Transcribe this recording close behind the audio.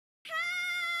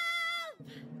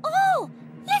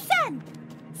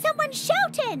Someone's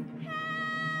shouting!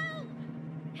 Help!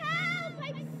 Help!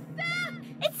 I'm stuck!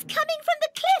 It's coming from the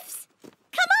cliffs!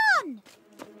 Come on!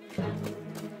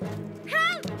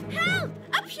 Help! Help!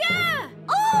 Up here!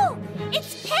 Oh!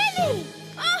 It's Penny!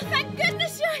 Oh, thank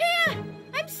goodness you're here!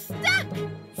 I'm stuck!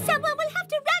 Someone will have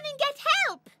to run and get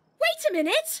help! Wait a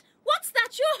minute! What's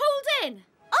that you're holding?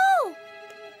 Oh!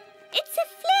 It's a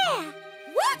flare!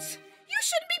 What? You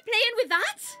shouldn't be playing with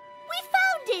that! We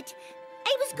found it!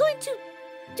 I was going to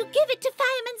give it to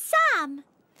Fireman Sam.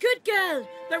 Good girl,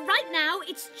 but right now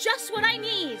it's just what I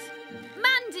need.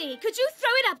 Mandy, could you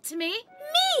throw it up to me?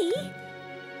 Me?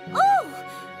 Oh,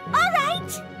 all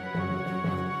right.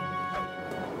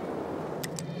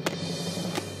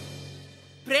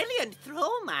 Brilliant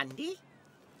throw, Mandy.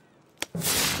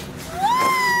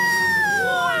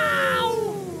 Wow!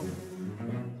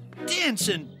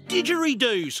 Dancing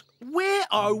didgeridoos.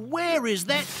 Where is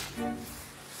that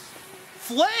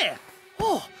flare?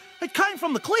 Oh, it came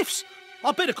from the cliffs.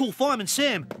 I better call Fireman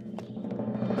Sam.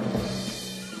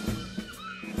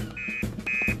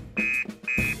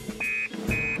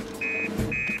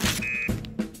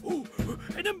 Oh,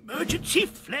 an emergency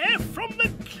flare from the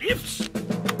cliffs.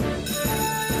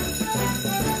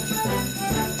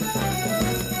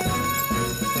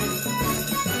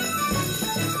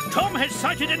 Tom has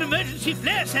sighted an emergency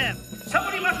flare, Sam.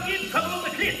 Somebody must be in trouble on the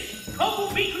cliffs. Tom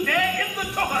will meet you there in the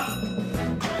chopper.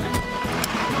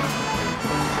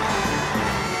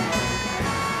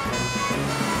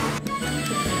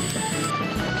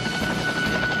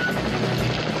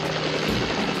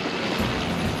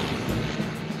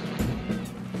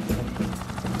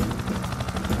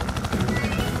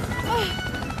 Oh,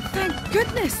 thank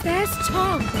goodness, there's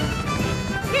Tom.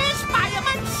 Here's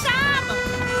Fireman Sam!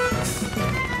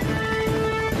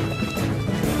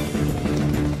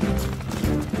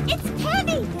 It's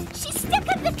Penny! She's stuck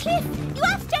on the cliff! You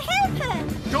have to help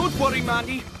her! Don't worry,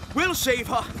 Mandy. We'll save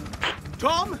her.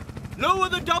 Tom, lower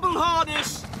the double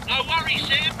harness. No worries,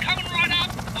 Sam. Coming right up.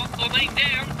 Or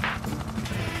down.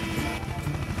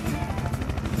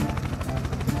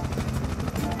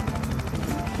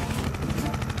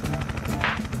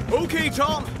 OK,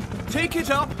 Tom. Take it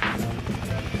up.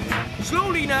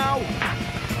 Slowly now.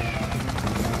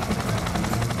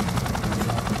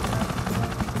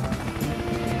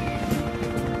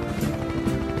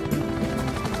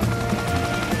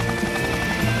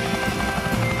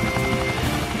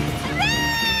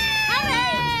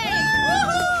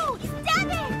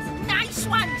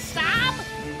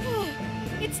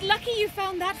 Lucky you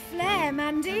found that flare,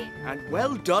 Mandy. And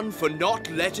well done for not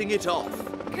letting it off.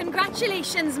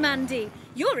 Congratulations, Mandy.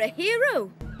 You're a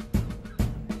hero.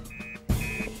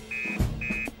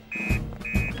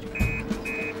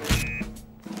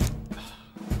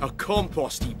 A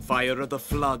compost heap fire of the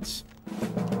floods.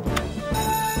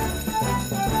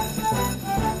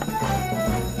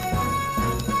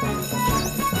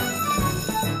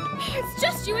 It's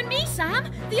just you and me, Sam.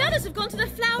 The others have gone to the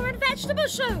flower and vegetable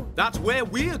show. That's where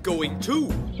we're going too.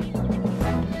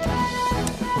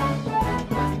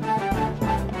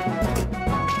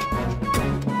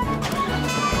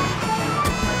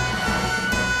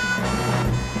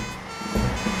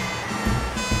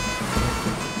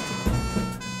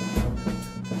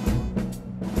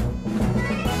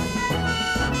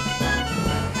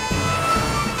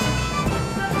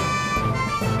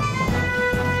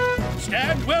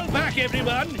 Stand well back,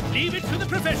 everyone. Leave it to the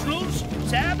professionals.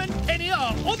 Sam and Penny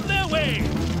are on their way.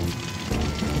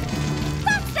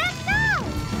 That's them now!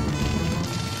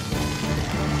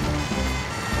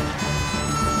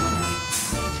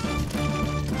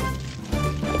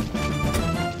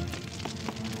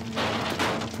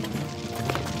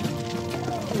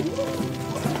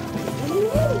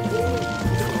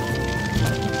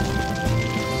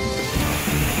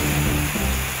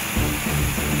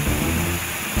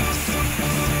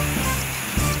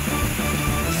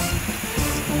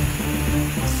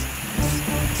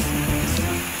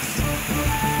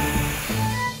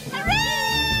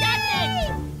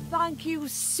 Thank you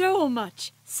so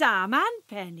much, Sam and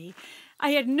Penny.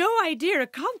 I had no idea a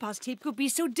compost heap could be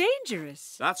so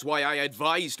dangerous. That's why I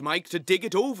advised Mike to dig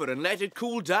it over and let it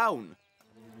cool down.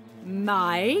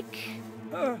 Mike?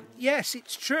 Yes,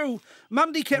 it's true.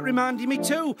 Mandy kept reminding me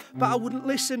too, but I wouldn't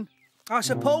listen. I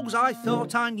suppose I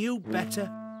thought I knew better.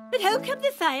 But how come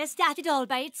the fire started all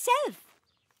by itself?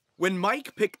 When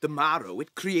Mike picked the marrow,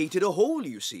 it created a hole,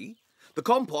 you see. The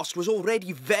compost was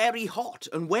already very hot,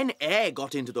 and when air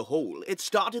got into the hole, it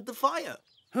started the fire.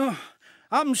 Oh,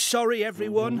 I'm sorry,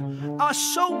 everyone. I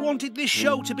so wanted this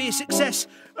show to be a success,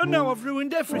 and now I've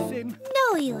ruined everything.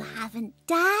 No, you haven't,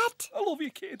 Dad. I love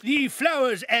you, kid. The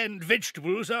flowers and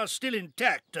vegetables are still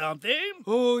intact, aren't they?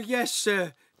 Oh, yes,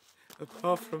 sir.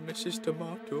 Apart from Mrs.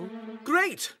 Tomato.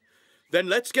 Great! Then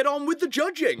let's get on with the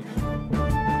judging.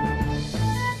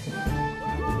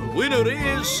 The winner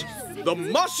is the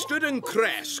mustard and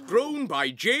cress grown by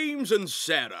James and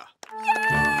Sarah.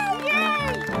 Yay!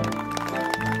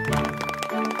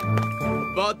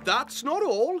 But that's not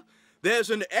all. There's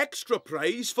an extra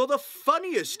prize for the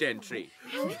funniest entry.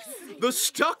 The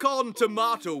stuck-on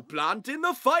tomato plant in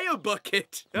the fire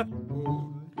bucket. Who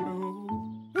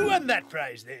won that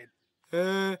prize, then?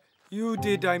 You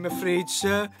did, I'm afraid,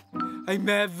 sir. I'm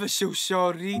ever so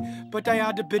sorry, but I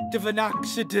had a bit of an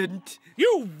accident.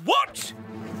 You what?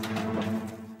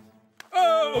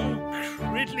 Oh,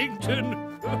 Cridlington.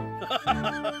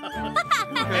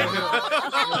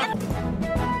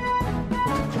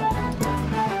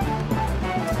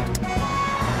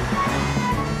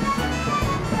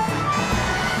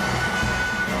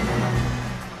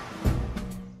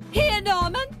 Here,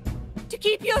 Norman, to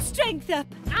keep your strength up.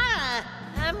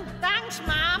 Thanks,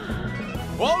 Mum.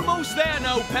 Almost there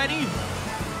now, Penny.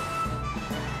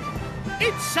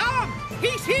 It's Sam!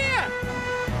 He's here!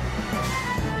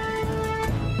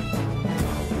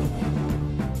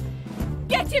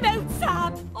 Get him out,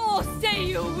 Sam! Oh, say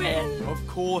you will. Of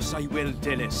course I will,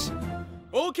 Dilys.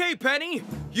 OK, Penny.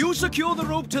 You secure the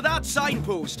rope to that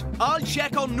signpost. I'll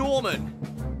check on Norman.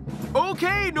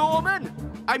 OK, Norman.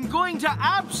 I'm going to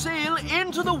abseil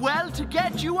into the well to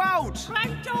get you out.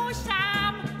 Righto,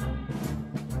 Sam.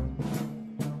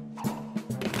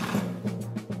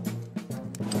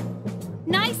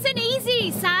 Nice and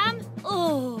easy, Sam.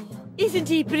 Oh, isn't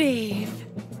he brave?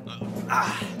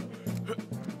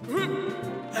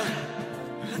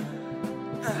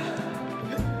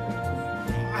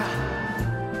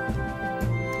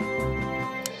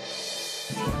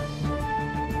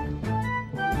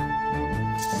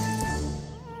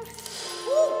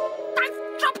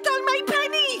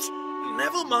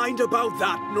 Never mind about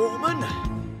that, Norman.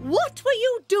 What were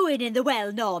you doing in the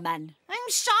well, Norman? I'm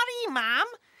sorry, Mum.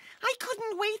 I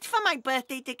couldn't wait for my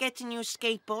birthday to get a new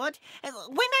skateboard.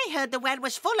 When I heard the well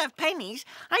was full of pennies,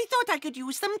 I thought I could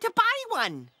use them to buy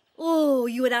one. Oh,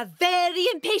 you are a very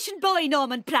impatient boy,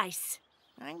 Norman Price.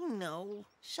 I know.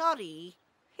 Sorry.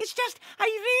 It's just I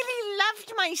really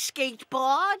loved my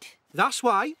skateboard. That's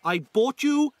why I bought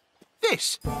you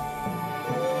this.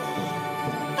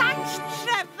 Thanks,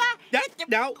 Trevor.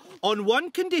 Now, on one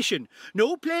condition,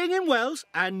 no playing in wells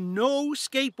and no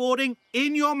skateboarding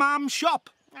in your mum's shop.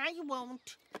 I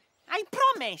won't. I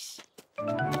promise.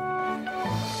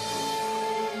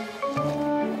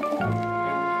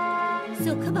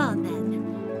 So come on,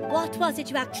 then. What was it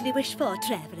you actually wished for,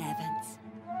 Trevor Evans?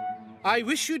 I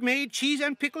wish you'd made cheese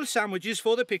and pickle sandwiches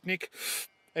for the picnic.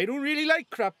 I don't really like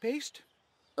crab paste.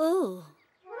 Oh.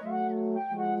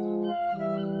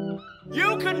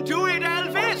 You can do it,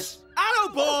 Elvis!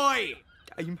 Hello, boy!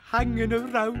 I'm hanging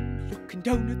around, looking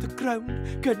down at the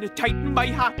ground, gonna tighten my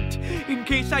hat in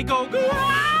case I go...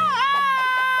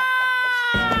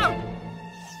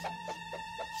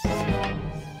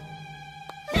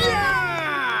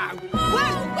 Yeah!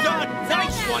 Well done!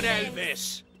 Nice one,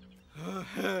 Elvis!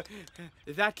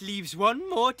 That leaves one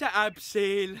more to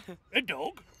abseil. A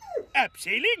dog?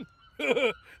 Abseiling?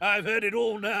 I've heard it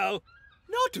all now.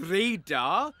 Not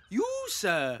radar, you,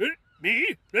 sir.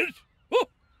 Me? Oh,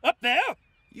 up there?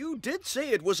 You did say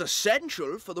it was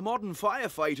essential for the modern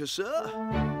firefighter, sir.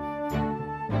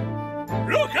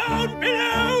 Look out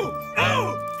below!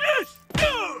 Oh, yes!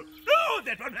 Oh, oh,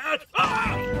 that one hurt!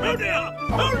 Ah! Oh, dear!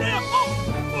 Oh, dear!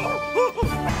 Oh.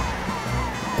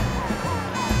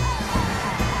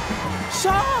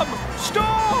 Sam!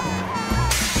 Stop!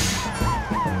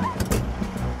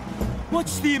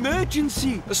 What's the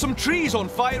emergency? There's some trees on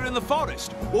fire in the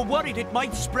forest. We're worried it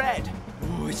might spread.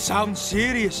 Oh, it sounds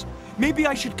serious. Maybe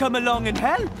I should come along and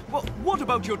help. Well, what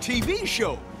about your TV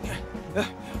show?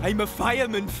 I'm a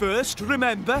fireman first,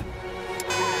 remember?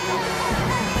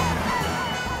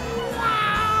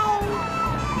 Wow!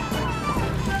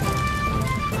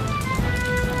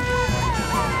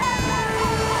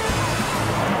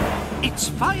 It's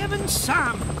Fireman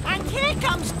Sam. And here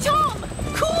comes Tom.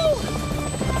 Cool!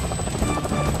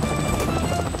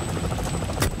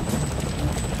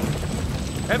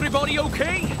 Everybody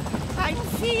okay? I'm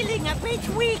feeling a bit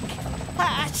weak.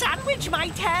 A sandwich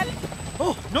might help.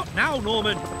 Oh, not now,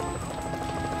 Norman.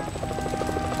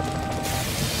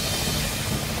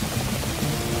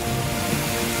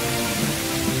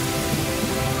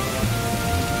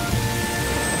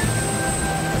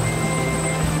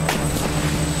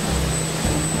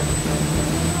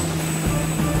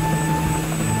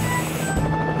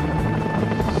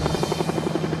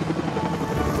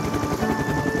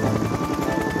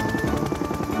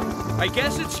 I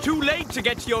guess it's too late to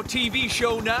get to your TV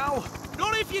show now.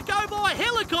 Not if you go by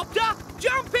helicopter.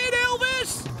 Jump in,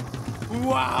 Elvis!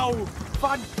 Wow,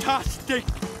 fantastic.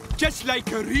 Just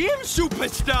like a real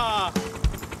superstar.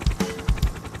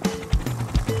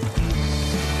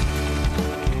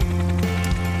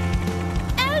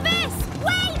 Elvis,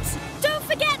 wait! Don't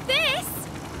forget this.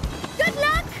 Good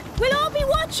luck. We'll all be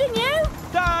watching you.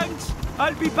 Thanks.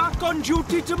 I'll be back on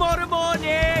duty tomorrow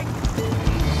morning.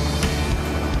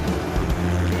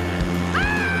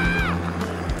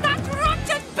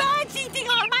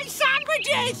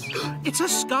 It's a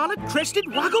scarlet-crested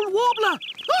waggle warbler.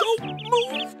 Don't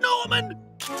move, Norman. And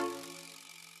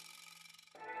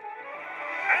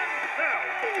now,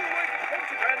 all the way to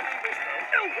Pontypandy, Mr.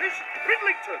 Elvis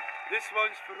Ridlington. This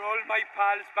one's for all my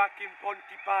pals back in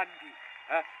Pontypandy.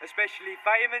 Especially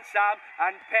Fireman Sam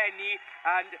and Penny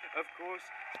and, of course,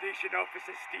 Station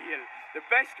Officer Steele. The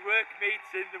best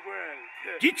workmates in the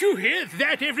world. Did you hear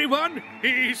that, everyone?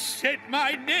 He said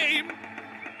my name.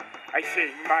 I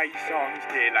sing my songs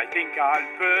till I think I'll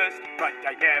burst, but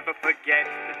I never forget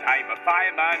the time a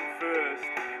fireman first.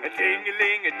 A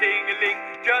ting-a-ling,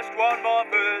 just one more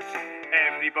verse.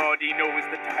 Everybody knows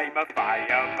the time a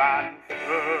fireman first.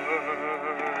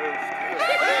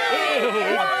 Oh,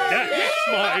 that's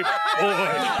my boy.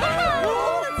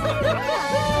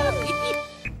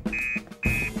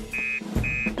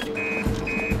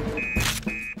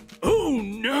 Oh,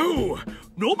 no!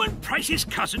 Norman Price's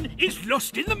cousin is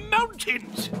lost in the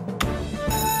mountains.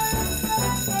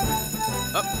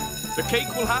 The cake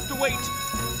will have to wait.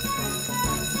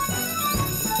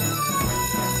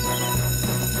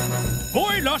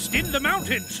 Boy lost in the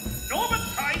mountains. Norman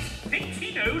Price thinks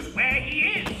he knows where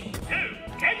he is. So,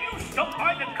 can you stop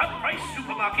by the Cut Price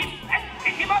supermarket and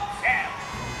pick him up there?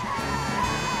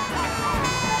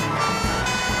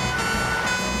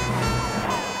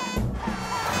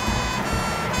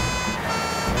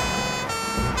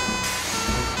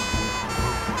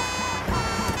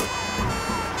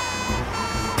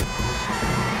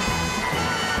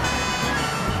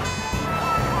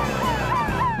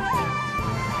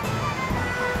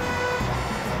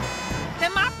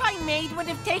 Would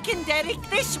have taken Derek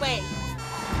this way.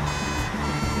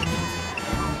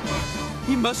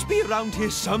 He must be around here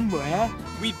somewhere.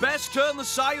 We'd best turn the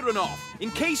siren off,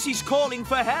 in case he's calling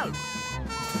for help.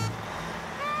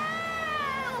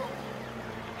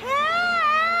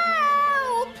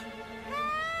 Help!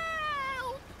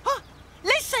 Help! Oh,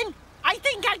 listen! I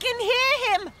think I can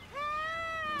hear him!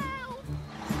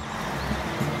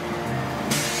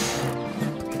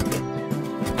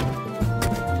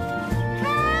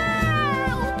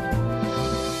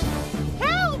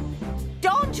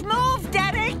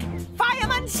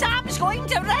 Sam's going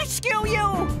to rescue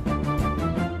you!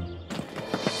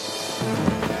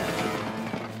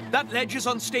 That ledge is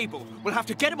unstable. We'll have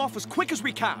to get him off as quick as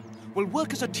we can. We'll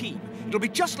work as a team. It'll be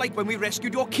just like when we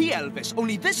rescued your key, Elvis,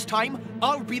 only this time,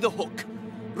 I'll be the hook.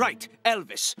 Right,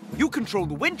 Elvis, you control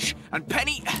the winch, and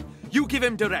Penny, you give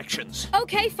him directions.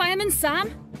 Okay, Fireman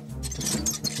Sam.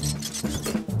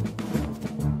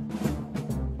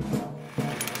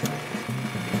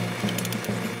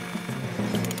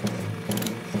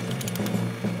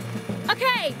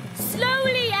 Okay,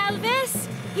 slowly, Elvis.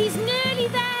 He's nearly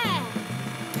there.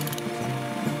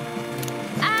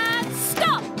 And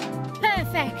stop!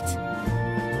 Perfect.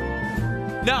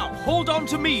 Now, hold on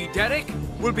to me, Derek.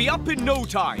 We'll be up in no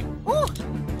time. Oh,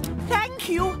 thank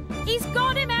you. He's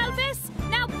got him, Elvis.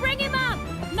 Now bring him up.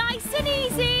 Nice and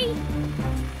easy.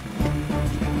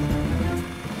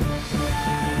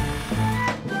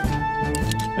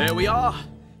 There we are.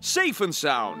 Safe and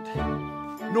sound.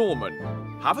 Norman,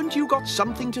 haven't you got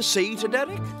something to say to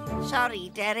Derek? Sorry,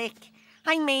 Derek.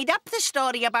 I made up the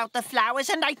story about the flowers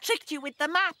and I tricked you with the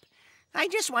map. I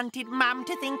just wanted Mum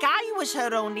to think I was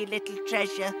her only little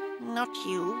treasure, not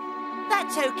you.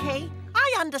 That's okay.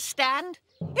 I understand.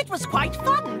 It was quite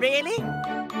fun, really.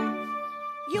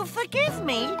 You forgive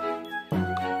me?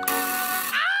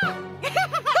 Ah!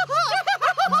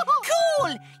 Cool!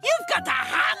 You've got a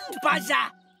hand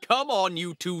buzzer! Come on,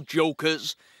 you two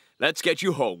jokers. Let's get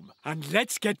you home. And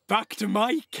let's get back to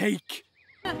my cake.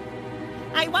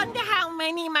 I wonder how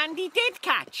many Mandy did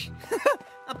catch.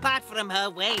 Apart from her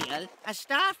whale, a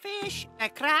starfish, a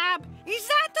crab. Is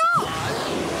that all?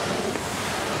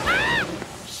 Ah!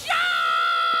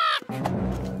 Shark!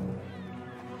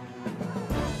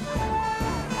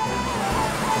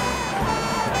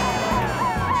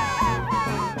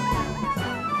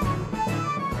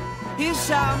 Here's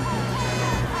Sam.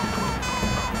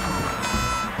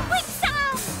 Quick,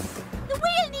 Sam! The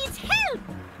whale needs help!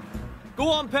 Go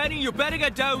on, Penny. You better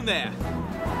get down there.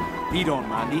 Lead on,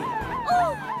 Mandy.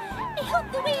 Oh, hope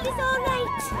the wheel is all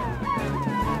right.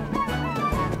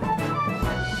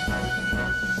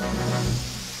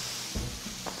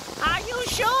 Are you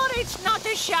sure it's not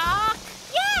a shark?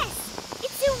 Yes,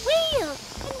 it's a whale.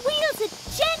 And whales are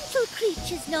gentle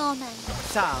creatures, Norman.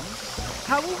 Sam,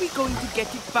 how are we going to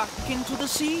get it back into the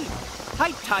sea?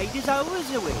 High tide is hours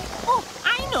away. Oh,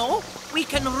 I know. We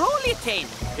can roll it in.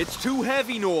 It's too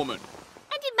heavy, Norman.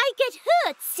 And it might get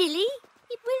hurt, silly.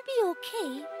 It will be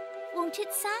okay, won't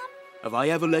it, Sam? Have I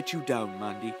ever let you down,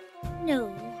 Mandy?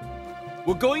 No.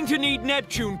 We're going to need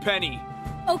Neptune, Penny.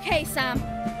 Okay, Sam.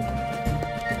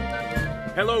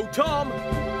 Hello, Tom.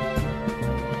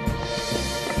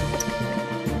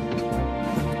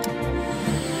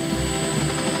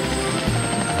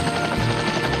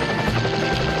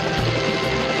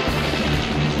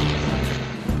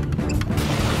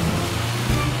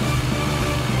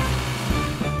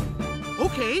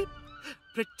 Okay,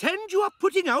 pretend you are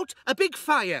putting out a big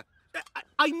fire.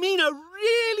 I mean a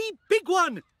really big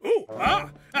one. Oh,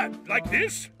 like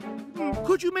this?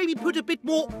 Could you maybe put a bit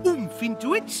more oomph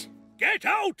into it? Get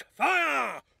out,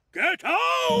 fire! Get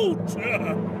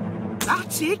out!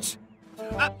 That's it.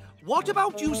 What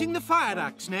about using the fire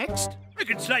axe next? I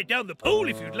can slide down the pole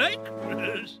if you'd like.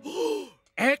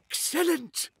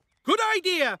 Excellent. Good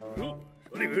idea. Oh,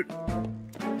 very good.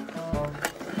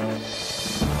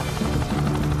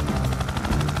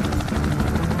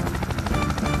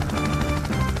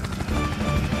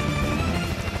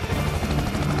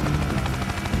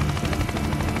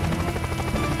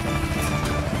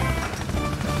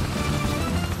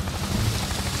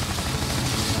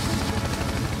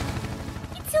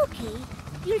 It's okay.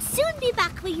 You'll soon be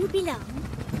back where you belong.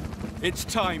 It's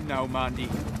time now, Mandy.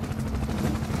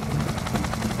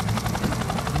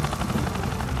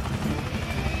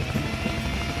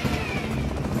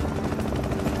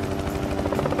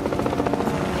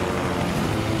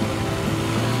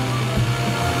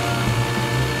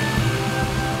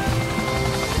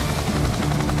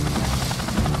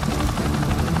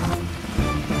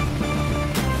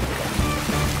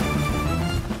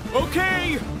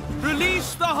 Okay,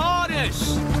 release the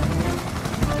harness.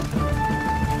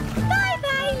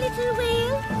 Bye-bye, little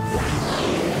whale.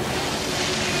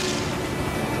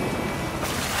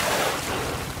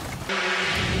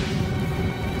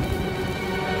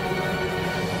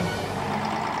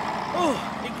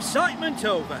 Oh, excitement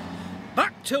over.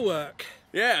 Back to work.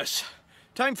 Yes,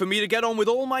 time for me to get on with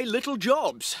all my little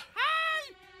jobs.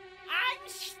 Help! I'm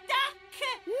stuck.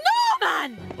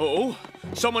 Norman! Oh,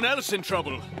 someone else in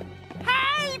trouble.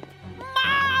 Help!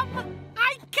 Mom!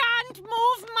 I can't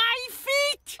move my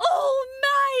feet. Oh,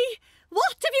 my!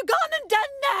 What have you gone and done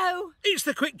now? It's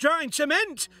the quick drying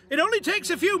cement. It only takes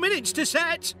a few minutes to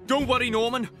set. Don't worry,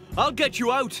 Norman. I'll get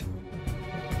you out.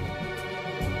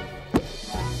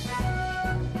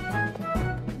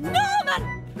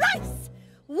 Norman! Price!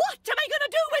 What am I going to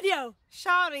do with you?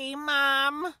 Sorry,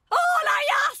 Mom. All I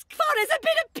ask for is a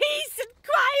bit of peace and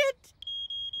quiet.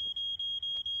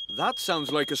 That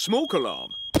sounds like a smoke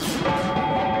alarm.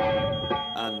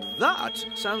 And that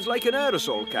sounds like an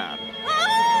aerosol can.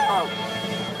 Oh!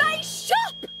 My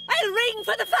shop! I'll ring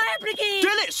for the fire brigade.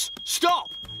 Dilys,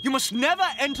 stop! You must never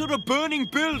enter a burning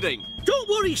building. Don't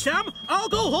worry, Sam. I'll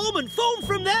go home and phone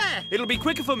from there. It'll be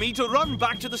quicker for me to run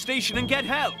back to the station and get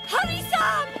help. Hurry,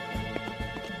 Sam!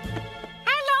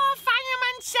 Hello,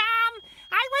 Fireman Sam.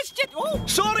 I was just... Oh,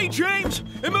 Sorry, James!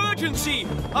 Emergency!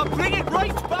 I'll bring it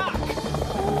right back!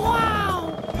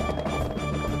 wow.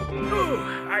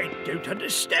 Oh, I don't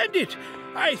understand it.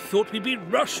 I thought we'd be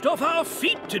rushed off our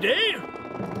feet today.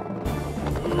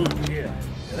 Oh, dear.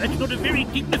 That's not a very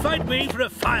dignified way for a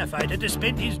firefighter to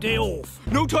spend his day off.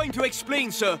 No time to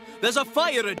explain, sir. There's a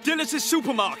fire at Dilys'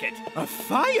 supermarket. A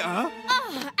fire?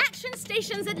 Oh, action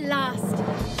stations at last.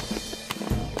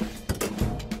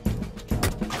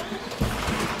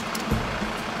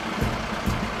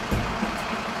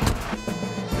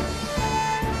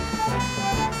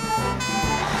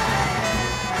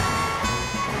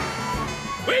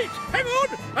 Wait, hang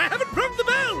on! I haven't rung the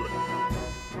bell!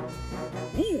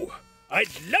 Ooh, I'd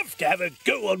love to have a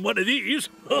go on one of these.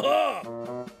 Ha ha!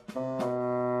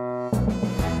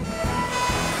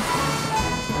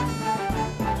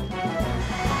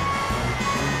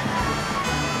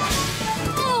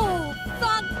 Oh,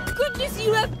 thank goodness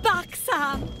you are back,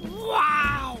 Sam.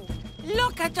 Wow.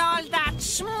 Look at all that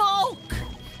smoke.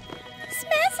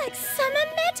 Smells like summer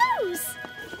meadows.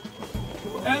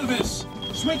 Elvis,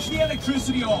 switch the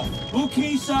electricity off.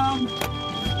 Okay, Sam.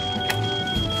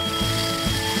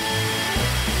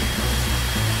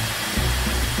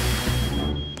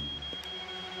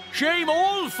 Shame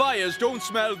all fires don't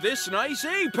smell this nice,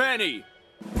 eh, Penny?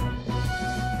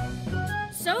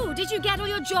 So, did you get all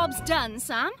your jobs done,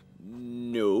 Sam?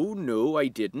 No, I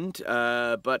didn't.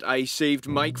 But I saved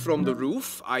Mike from the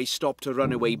roof. I stopped a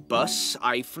runaway bus.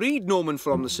 I freed Norman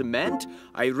from the cement.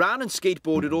 I ran and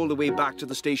skateboarded all the way back to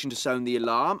the station to sound the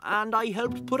alarm. And I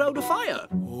helped put out a fire.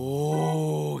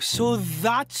 Oh, so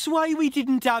that's why we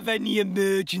didn't have any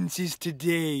emergencies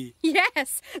today.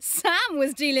 Yes, Sam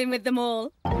was dealing with them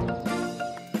all.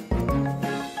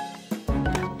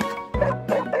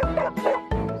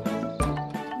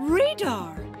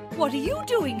 Radar, what are you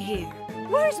doing here?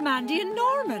 Where's Mandy and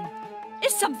Norman?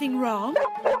 Is something wrong?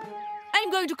 I'm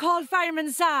going to call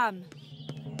Fireman Sam.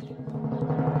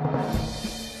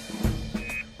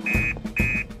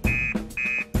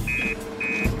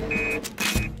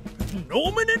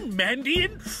 Norman and Mandy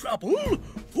in trouble?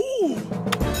 Ooh!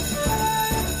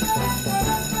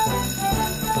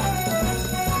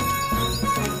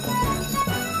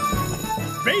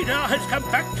 Radar has come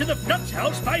back to the Flood's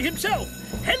house by himself.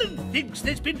 Helen thinks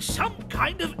there's been some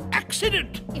kind of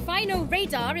accident. If I know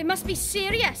Radar, it must be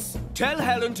serious. Tell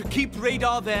Helen to keep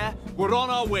Radar there. We're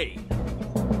on our way.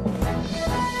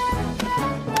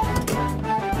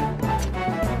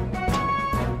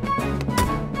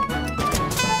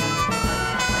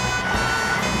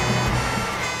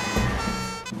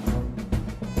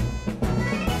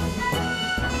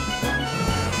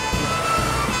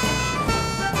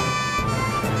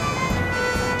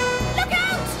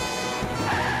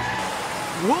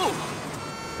 Whoa!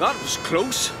 That was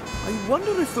close. I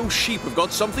wonder if those sheep have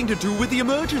got something to do with the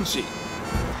emergency.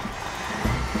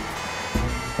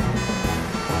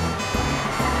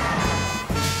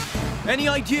 Any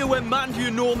idea where Mandy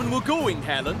and Norman were going,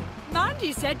 Helen?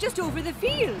 Mandy said just over the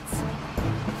fields.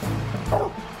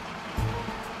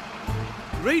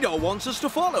 Radar wants us to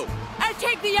follow. I'll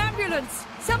take the ambulance.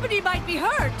 Somebody might be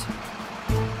hurt.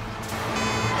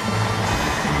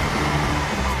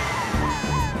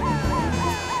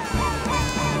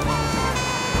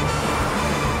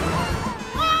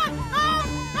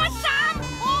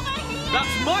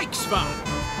 That's Mike's van.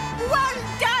 Well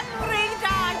done,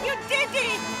 Radar. You did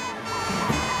it.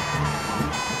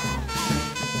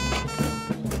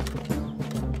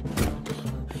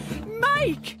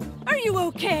 Mike, are you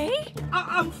okay?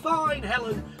 I'm fine,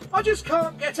 Helen. I just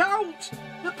can't get out.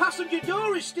 The passenger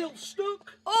door is still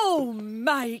stuck. Oh,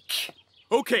 Mike.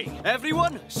 OK,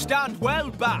 everyone, stand well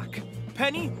back.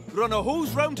 Penny, run a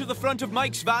hose round to the front of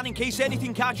Mike's van in case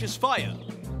anything catches fire.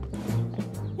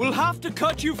 We'll have to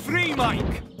cut you free,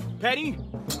 Mike. Penny,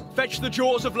 fetch the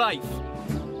jaws of life.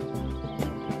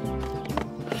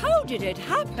 How did it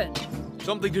happen?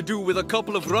 Something to do with a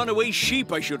couple of runaway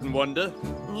sheep, I shouldn't wonder.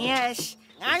 Yes,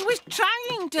 I was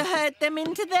trying to herd them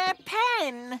into their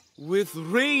pen. With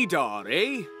Radar,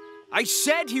 eh? I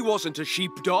said he wasn't a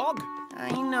sheepdog.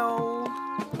 I know.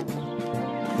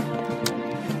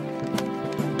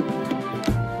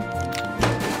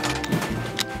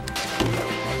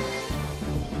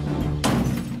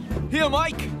 Here,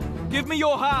 Mike. Give me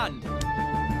your hand.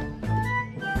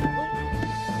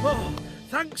 Oh,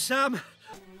 thanks, Sam.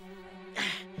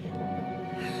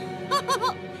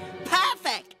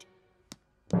 Perfect.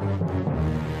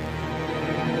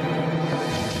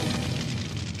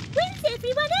 When's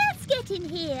everyone else getting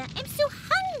here? I'm so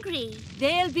hungry.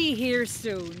 They'll be here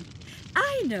soon.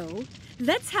 I know.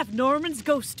 Let's have Norman's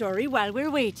ghost story while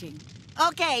we're waiting.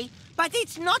 OK, but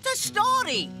it's not a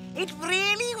story. It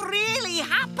really, really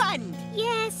happened.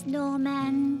 Yes,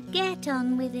 Norman. Get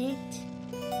on with it.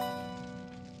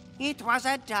 It was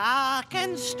a dark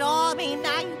and stormy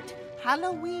night,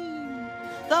 Halloween.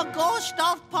 The ghost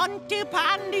of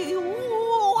Pontypandy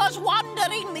was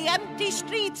wandering the empty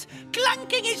streets,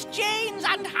 clunking his chains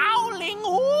and howling.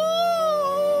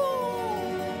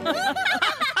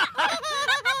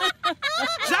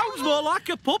 Sounds more like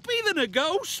a puppy than a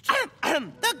ghost.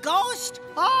 The ghost,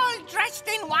 all dressed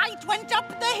in white, went up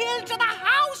the hill to the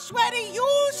house where he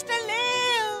used to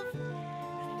live.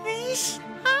 This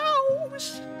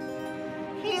house.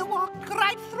 He walked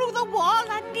right through the wall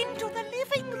and into the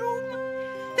living room.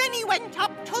 Then he went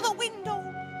up to the window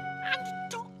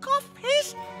and took off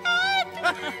his head.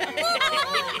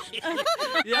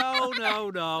 No.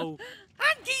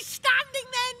 And he's standing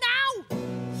there now,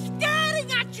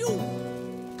 staring at you.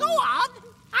 Go on.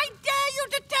 I dare you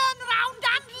to turn around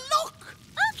and look.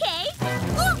 Okay.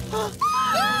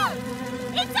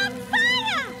 It's on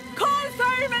fire! Call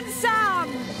Fireman Sam!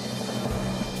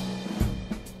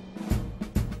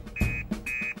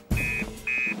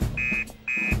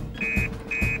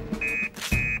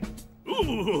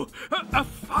 Ooh, a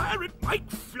fire at Mike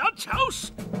Flood's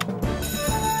house?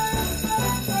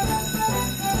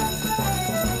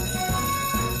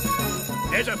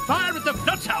 There's a fire at the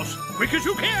Flood's house. Quick as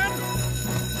you can.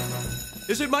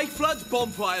 Is it Mike Flood's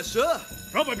bonfire, sir?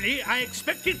 Probably. I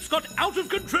expect it's got out of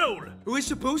control. We're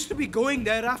supposed to be going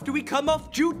there after we come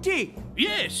off duty.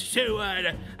 Yes, so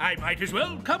I might as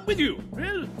well come with you.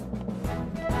 Well...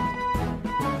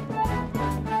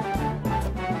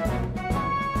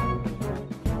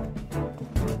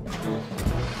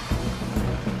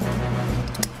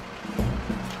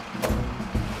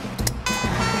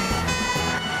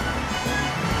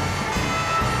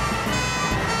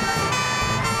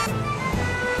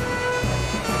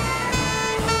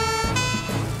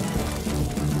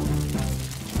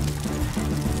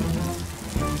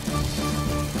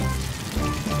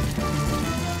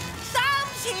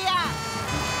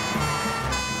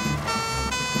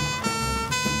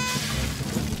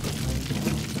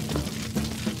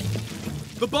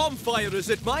 The bonfire, is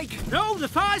it, Mike? No, the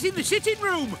fire's in the sitting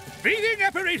room. Breathing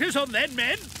apparatus on then,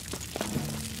 men.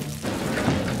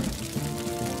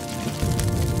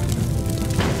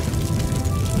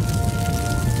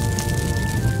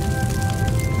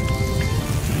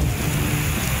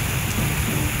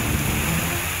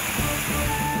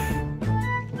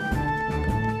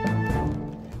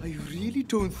 I really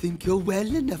don't think you're well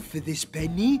enough for this,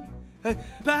 Penny.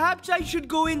 Perhaps I should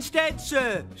go instead,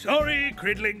 sir. Sorry,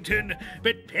 Cridlington,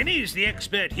 but Penny's the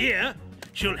expert here.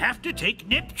 She'll have to take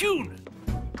Neptune.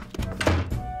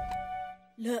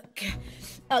 Look,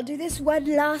 I'll do this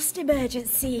one last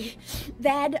emergency.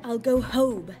 Then I'll go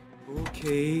home.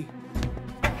 Okay.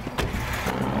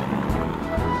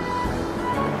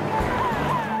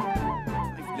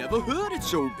 I've never heard it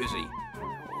so busy.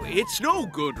 It's no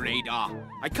good, Radar.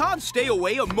 I can't stay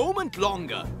away a moment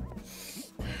longer.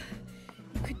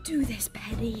 You could do this,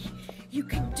 Penny. You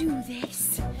can do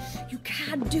this. You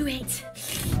can do it.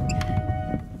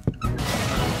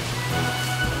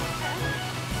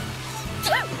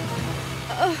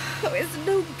 Oh, it's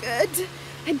no good.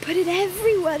 I'm putting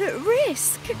everyone at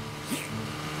risk.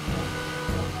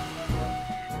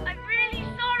 I'm really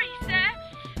sorry, sir,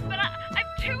 but I'm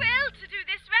too ill to do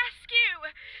this rescue.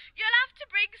 You'll have to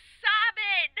bring Sam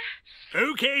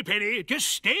in. OK, Penny, just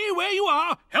stay where you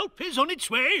are. Help is on its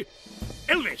way.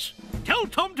 Elvis, tell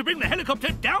Tom to bring the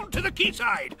helicopter down to the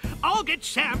quayside. I'll get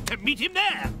Sam to meet him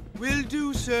there. Will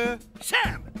do, sir.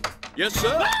 Sam! Yes,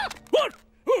 sir? Ah! What?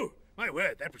 Oh, my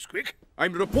word, that was quick.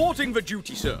 I'm reporting for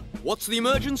duty, sir. What's the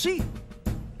emergency?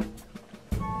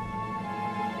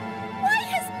 Why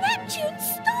has Neptune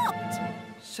stopped?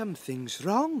 Something's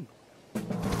wrong.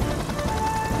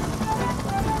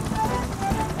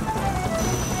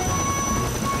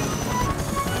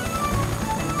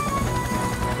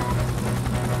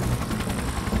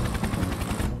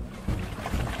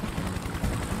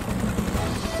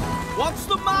 What's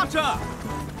the matter?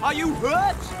 Are you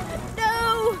hurt?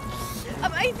 No!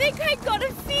 I think I got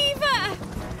a fever.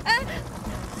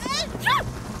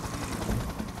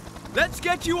 Let's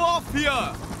get you off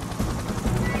here.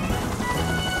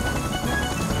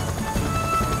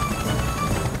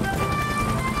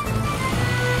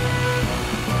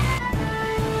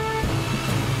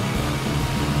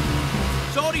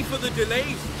 Sorry for the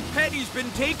delay. Penny's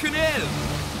been taken ill.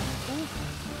 Oh,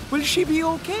 will she be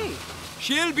okay?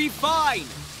 She'll be fine.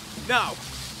 Now,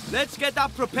 let's get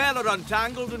that propeller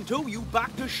untangled and tow you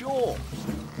back to shore.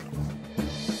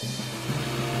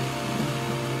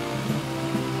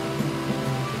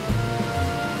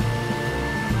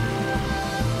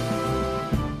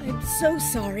 I'm so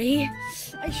sorry.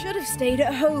 I should have stayed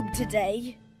at home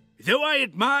today. Though I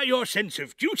admire your sense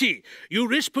of duty, you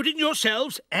risk putting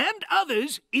yourselves and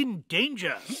others in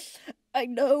danger. I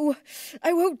know.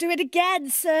 I won't do it again,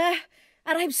 sir.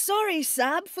 And I'm sorry,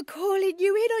 Sam, for calling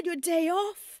you in on your day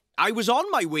off. I was on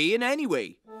my way in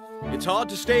anyway. It's hard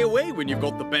to stay away when you've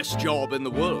got the best job in the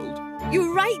world.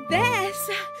 You're right there,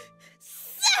 Sam.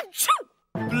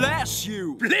 Bless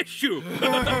you. Bless you.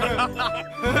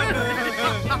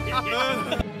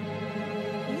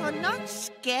 You're not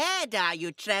scared, are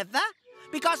you, Trevor?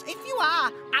 Because if you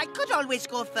are, I could always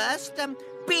go first,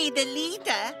 be the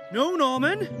leader. No,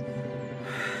 Norman.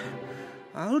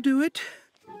 I'll do it.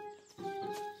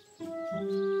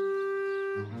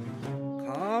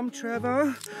 Calm,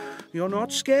 Trevor. You're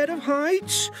not scared of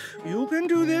heights. You can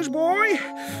do this, boy.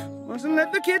 Mustn't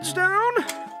let the kids down.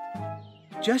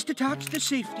 Just attach the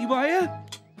safety wire.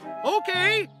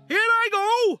 Okay, here I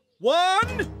go.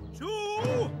 1,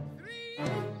 2, 3.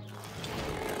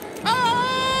 Oh!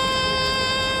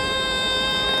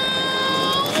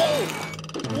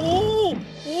 Oh!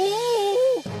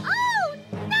 Oh,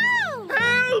 no!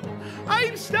 Help!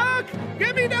 I'm stuck!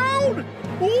 Get me down!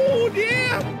 Oh,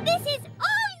 dear! This is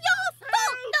all your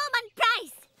fault, Norman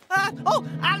Price!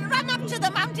 I'll run up to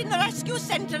the Mountain Rescue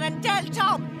Centre and tell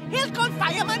Tom. He'll call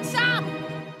Fireman Sam.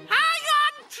 Hang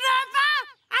on, Trevor!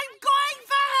 I'm going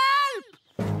for help!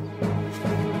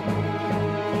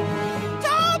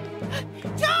 Tom!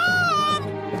 Tom!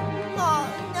 Oh,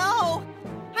 no.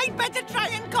 I'd better try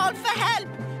and call for help.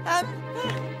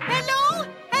 Hello?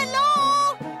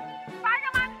 Hello?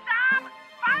 Fireman Sam!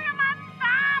 Fireman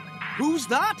Sam! Who's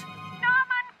that?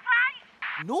 Norman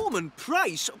Price! Norman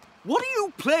Price? What are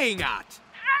you playing at?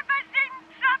 Trevor's in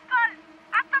trouble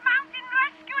at the Mountain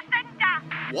Rescue Centre!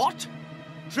 What?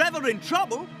 Trevor in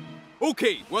trouble?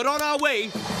 Okay, we're on our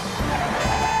way.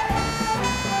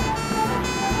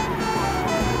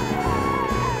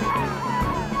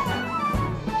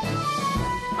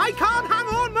 I can't hang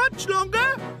on much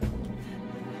longer.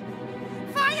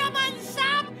 Fireman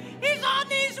Sam is on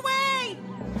his way!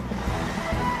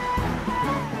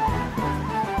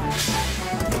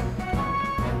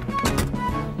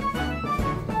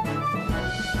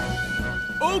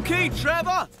 Okay,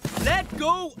 Trevor, let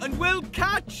go and we'll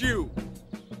catch you.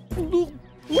 That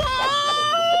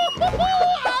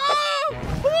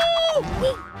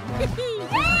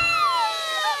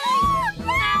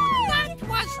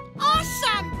was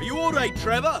awesome! Are you all right,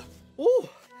 Trevor? Oh,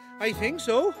 I think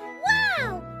so.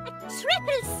 Wow! A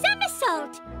triple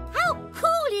somersault! How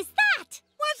cool is that?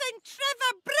 Wasn't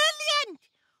Trevor brilliant?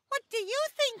 What do you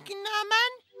think,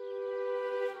 Norman?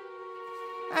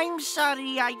 I'm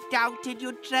sorry I doubted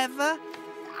you, Trevor.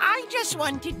 I just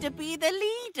wanted to be the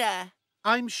leader.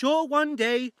 I'm sure one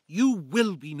day you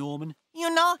will be, Norman. You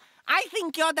know, I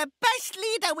think you're the best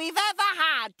leader we've ever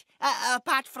had,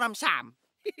 apart from Sam.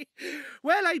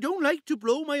 Well, I don't like to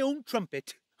blow my own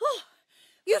trumpet. Oh,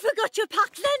 you forgot your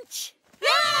packed lunch.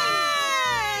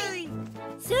 Yay!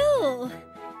 So,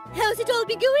 how's it all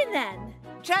be going then?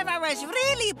 Trevor was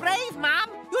really brave, Ma'am.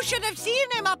 You should have seen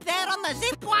him up there on the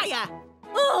zip wire.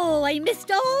 Oh, I missed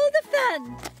all the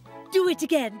fun. Do it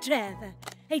again, Trevor.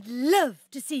 I'd love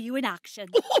to see you in action.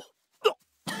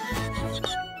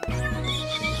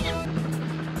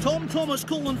 Tom Thomas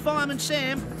calling Fireman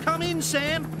Sam. Come in,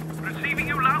 Sam. Receiving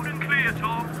you loud and clear,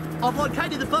 Tom. I've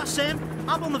located the bus, Sam.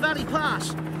 Up on the Valley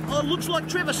Pass. Oh, looks like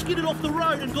Trevor skidded off the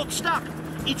road and got stuck.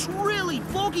 It's really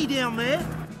boggy down there.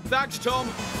 Thanks, Tom.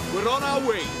 We're on our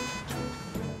way.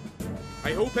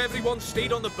 I hope everyone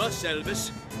stayed on the bus,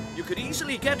 Elvis. You could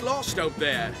easily get lost out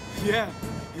there. Yeah,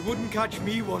 you wouldn't catch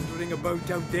me wandering about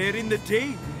out there in the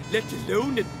day, let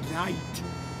alone at night.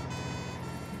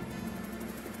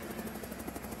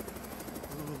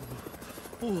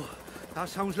 Oh, that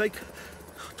sounds like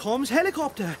Tom's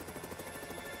helicopter.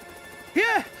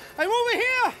 Here, I'm over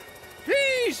here.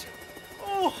 Please.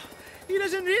 Oh, he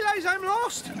doesn't realise I'm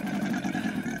lost.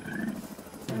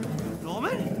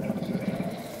 Norman?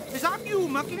 Is that you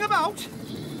mucking about?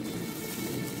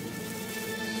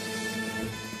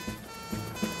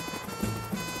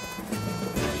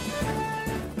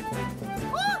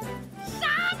 Oh,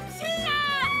 Sam's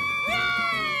here!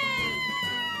 Yay!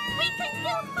 We can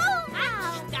go home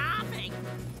now! Starving.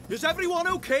 Is everyone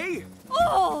okay?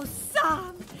 Oh,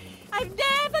 Sam, I've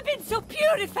never been so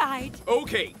purified.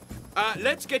 Okay,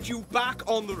 let's get you back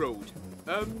on the road.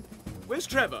 Where's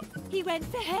Trevor? He went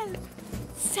for help.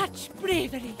 Such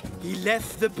bravery. He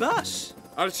left the bus.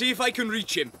 I'll see if I can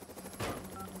reach him.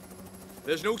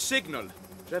 There's no signal.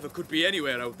 Trevor could be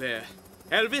anywhere out there.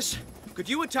 Elvis, could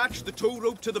you attach the tow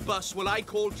rope to the bus while I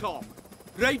call Tom?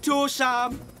 Righto,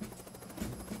 Sam.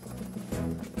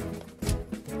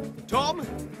 Tom,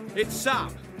 it's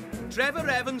Sam. Trevor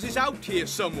Evans is out here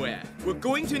somewhere. We're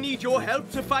going to need your help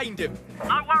to find him.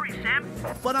 No worries, Sam.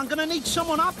 But I'm going to need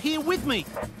someone up here with me.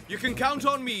 You can count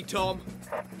on me, Tom.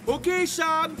 Okay,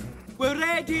 Sam. We're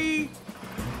ready.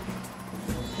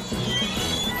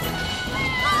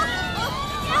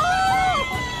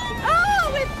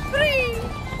 Oh, we're free!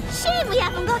 Shame we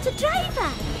haven't got a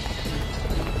driver.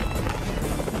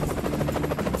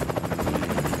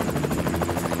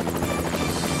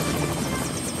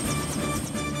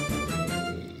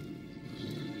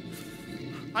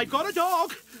 I've got a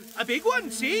dog. A big one,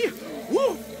 see?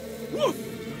 Woof! Woof!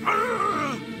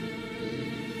 Arrgh!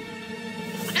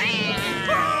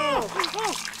 Oh!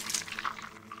 Oh!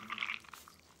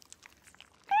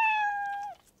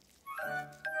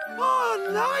 Oh,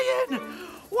 Lion!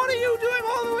 What are you doing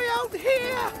all the way out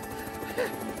here?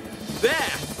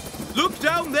 There! Look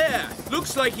down there!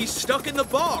 Looks like he's stuck in the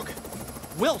bog.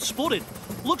 Well spotted.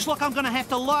 Looks like I'm going to have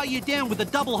to lie you down with a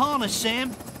double harness,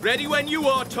 Sam. Ready when you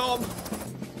are, Tom.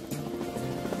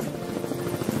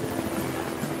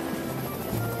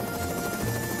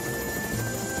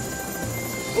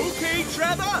 Okay,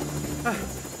 Trevor?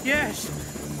 Yes,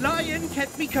 Lion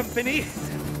kept me company.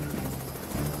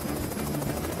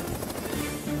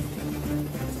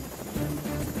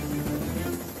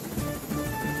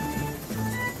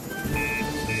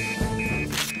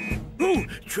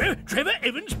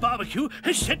 Evans' barbecue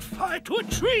has set fire to a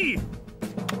tree.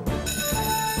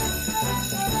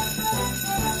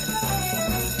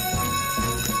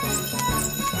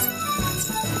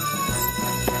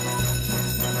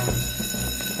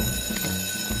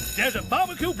 There's a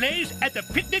barbecue blaze at the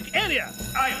picnic area.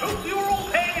 I hope you are all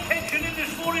paying attention in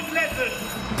this morning's lesson.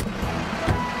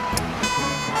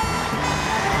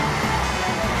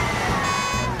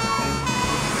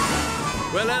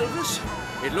 Well,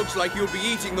 Elvis, it looks like you'll be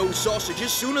eating those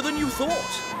sausages sooner than you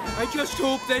thought. I just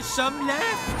hope there's some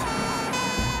left.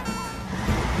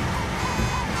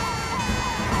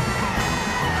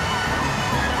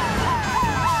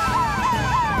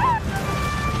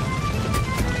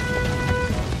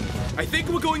 I think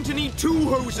we're going to need 2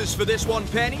 hoses for this one,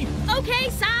 Penny. Okay,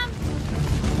 Sam.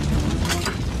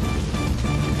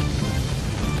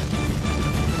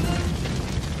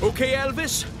 Okay,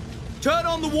 Elvis, turn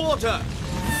on the water.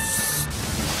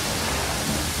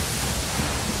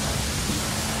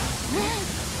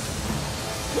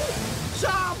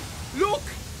 Sam, look!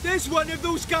 There's one of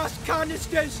those gas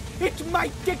canisters. It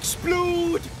might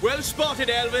explode. Well spotted,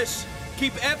 Elvis.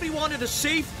 Keep everyone at a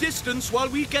safe distance while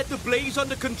we get the blaze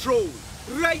under control.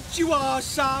 Right you are,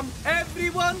 Sam.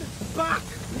 Everyone, back,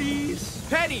 please.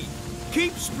 Penny,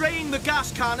 keep spraying the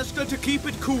gas canister to keep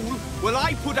it cool while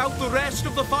I put out the rest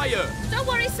of the fire. Don't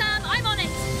worry, Sam. I'm on it.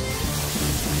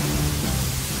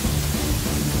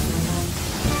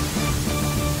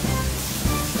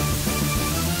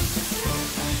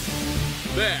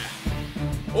 There.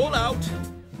 All out.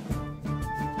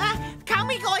 Can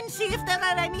we go and see if there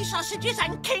are any sausages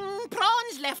and king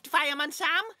prawns left, Fireman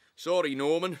Sam? Sorry,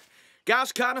 Norman.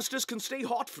 Gas canisters can stay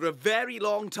hot for a very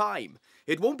long time.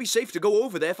 It won't be safe to go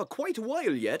over there for quite a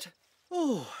while yet.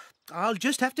 Oh, I'll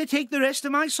just have to take the rest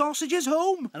of my sausages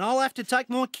home, and I'll have to take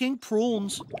my king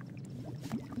prawns.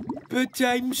 But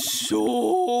I'm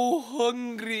so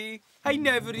hungry. I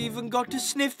never even got a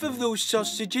sniff of those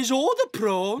sausages or the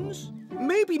prawns.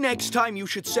 Maybe next time you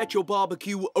should set your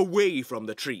barbecue away from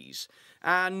the trees.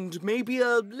 And maybe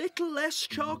a little less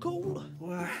charcoal?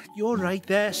 Well, you're right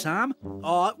there, Sam.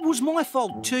 It was my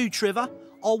fault too, Trevor.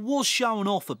 I was showing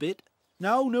off a bit.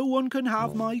 Now no one can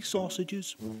have my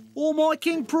sausages. Or my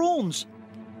king prawns.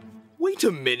 Wait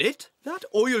a minute. That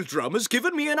oil drum has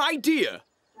given me an idea.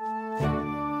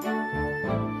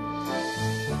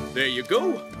 There you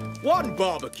go. One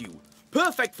barbecue.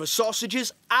 Perfect for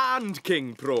sausages and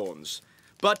king prawns.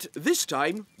 But this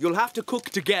time, you'll have to cook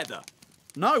together.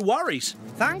 No worries.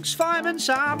 Thanks, Fireman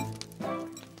Sam.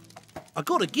 I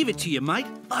gotta give it to you, mate.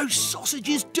 Those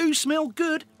sausages do smell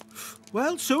good.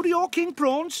 Well, so do your king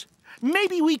prawns.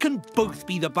 Maybe we can both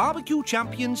be the barbecue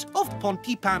champions of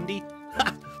Pontypandy.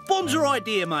 Bonza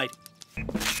idea, mate.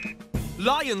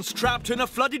 Lion's trapped in a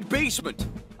flooded basement,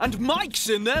 and Mike's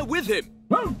in there with him.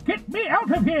 Well, get me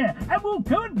out of here, and we'll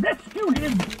go and rescue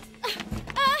him.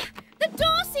 The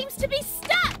door seems to be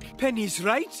stuck. Penny's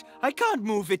right. I can't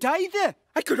move it either.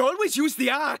 I could always use the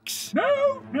axe.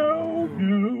 No.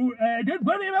 Don't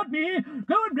worry about me.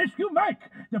 Go and rescue Mike.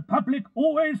 The public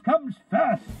always comes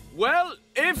first. Well,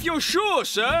 if you're sure,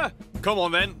 sir. Come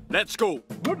on, then. Let's go.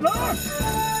 Good luck.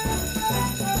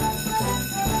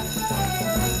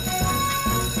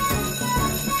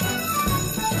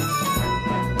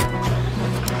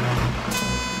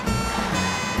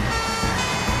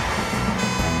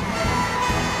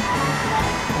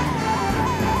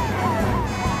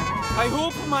 I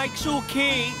hope Mike's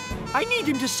okay. I need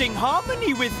him to sing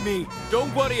harmony with me.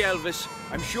 Don't worry, Elvis.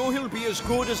 I'm sure he'll be as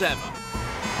good as ever.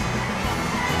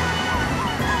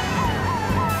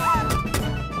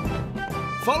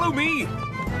 Follow me.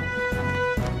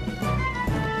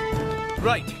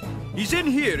 Right. He's in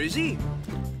here, is he?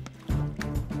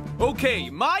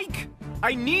 Okay, Mike,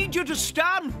 I need you to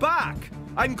stand back.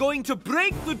 I'm going to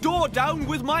break the door down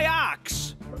with my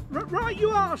axe. Right you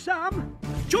are, Sam.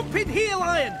 Jump in here,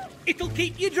 Lion. It'll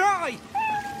keep you dry.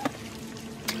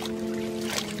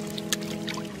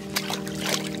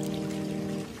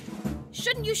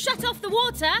 Shouldn't you shut off the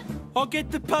water? Or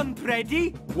get the pump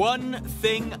ready. One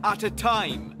thing at a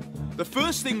time. The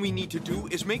first thing we need to do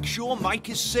is make sure Mike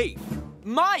is safe.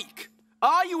 Mike,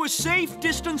 are you a safe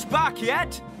distance back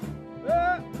yet?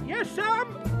 Yes,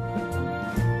 Sam.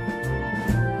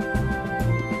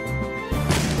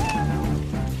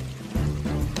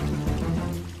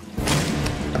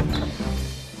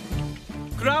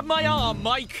 Grab my arm,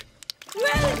 Mike.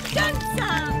 Well done,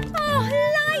 Sam. Oh,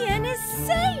 Lion is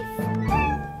safe.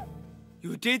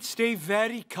 You did stay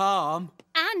very calm.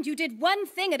 And you did one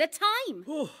thing at a time.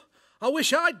 Oh, I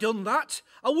wish I'd done that.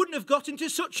 I wouldn't have got into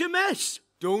such a mess.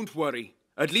 Don't worry.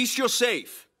 At least you're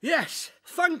safe. Yes,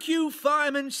 thank you,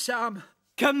 Fireman Sam.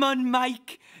 Come on,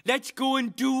 Mike. Let's go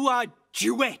and do our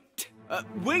duet.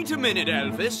 Wait a minute,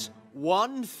 Elvis.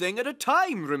 One thing at a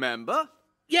time, remember?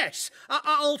 Yes,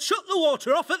 I'll shut the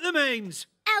water off at the mains.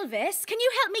 Elvis, can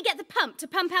you help me get the pump to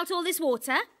pump out all this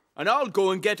water? And I'll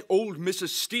go and get old Mrs.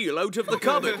 Steele out of the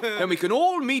cupboard. Then we can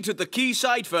all meet at the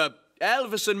quayside for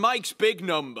Elvis and Mike's big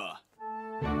number.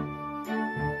 Come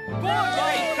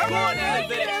on,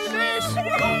 Elvis.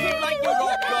 Rock it like the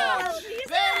rock gods.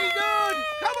 Very good.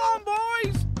 Come on,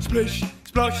 boys. Splish,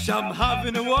 splosh, I'm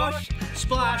having a wash.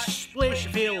 Splash, splish,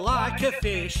 feel like a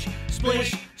fish.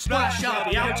 Splish, splash, I'll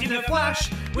be out in a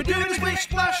flash. We're doing a splish,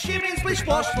 splash, shimmy, splish,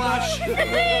 splash, splash.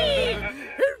 Hooray!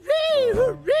 Hooray,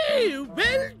 hooray!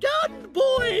 Well done,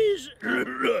 boys!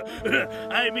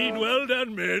 I mean, well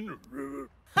done, men.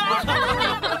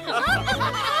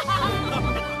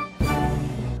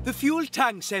 The fuel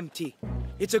tank's empty.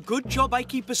 It's a good job I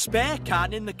keep a spare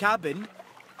can in the cabin.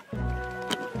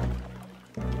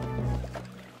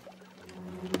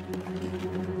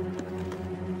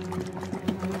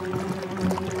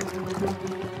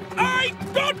 I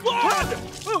got one!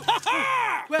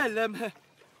 Well,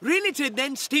 reel it in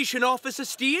then, Station Officer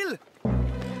Steele.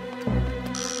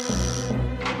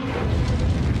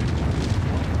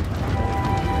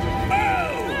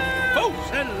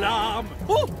 False alarm!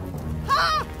 Oh!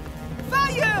 Ha!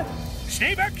 Fire!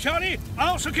 Stay back, Charlie.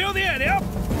 I'll secure the area.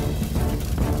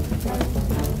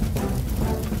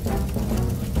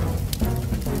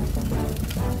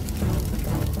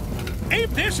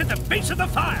 Aim this at the base of the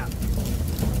fire.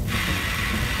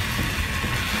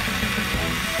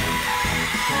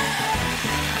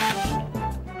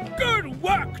 Good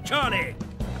work, Charlie.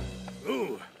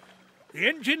 Ooh, the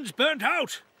engine's burnt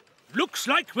out. Looks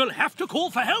like we'll have to call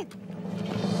for help.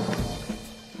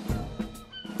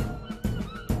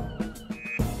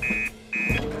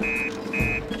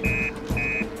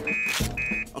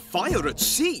 A fire at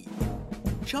sea?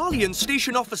 Charlie and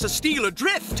Station Officer Steele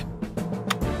adrift.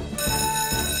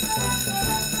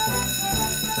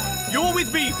 You're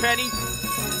with me, Penny.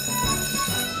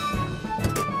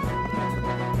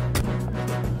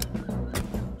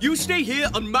 You stay here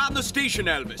and man the station,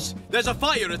 Elvis. There's a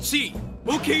fire at sea.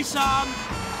 Okay, Sam.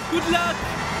 Good luck.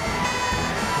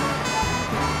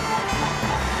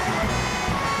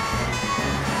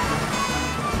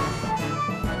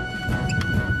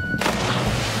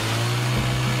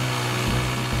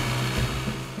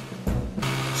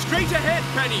 Straight ahead,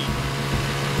 Penny.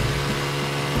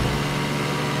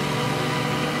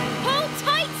 Hold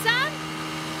tight, Sam!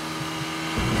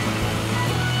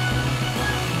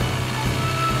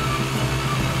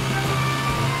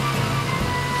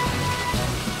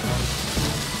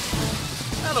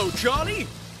 Hello, Charlie.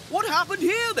 What happened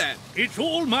here, then? It's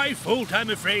all my fault, I'm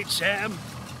afraid, Sam.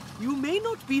 You may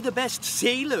not be the best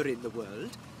sailor in the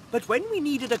world, but when we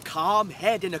needed a calm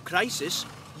head in a crisis,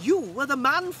 you were the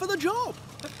man for the job.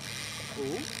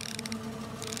 Oh.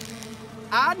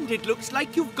 And it looks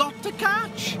like you've got to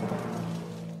catch.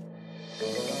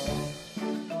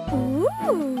 Ooh!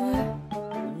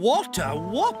 What a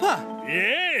whopper!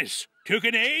 Yes, took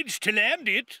an age to land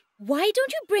it. Why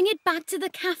don't you bring it back to the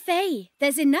cafe?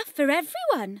 There's enough for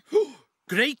everyone.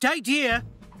 Great idea.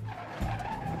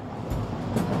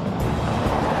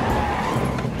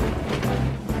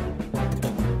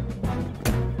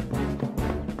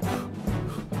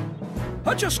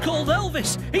 I just called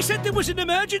Elvis. He said there was an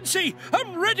emergency.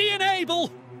 I'm ready and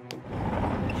able.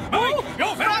 Mike,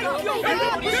 you're very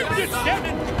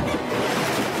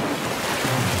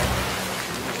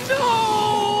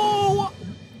No!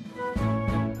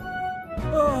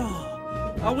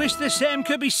 Oh, I wish the same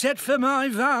could be said for my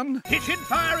van. Kitchen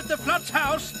fire at the Flood's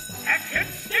house. Action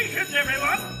stations,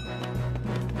 everyone!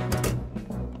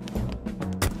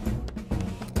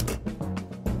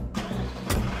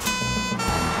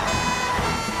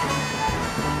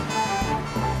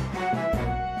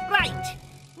 Right.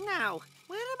 Now,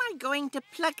 where am I going to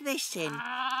plug this in?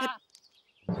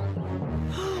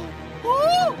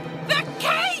 Oh! The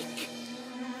cake!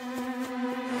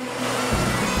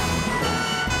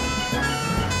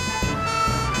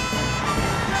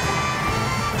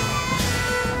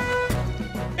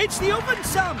 It's the oven,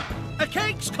 Sam. A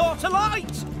cake's caught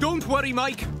alight. Don't worry,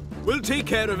 Mike. We'll take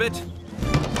care of it.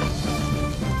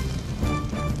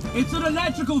 It's an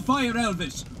electrical fire,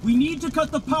 Elvis. We need to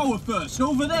cut the power first,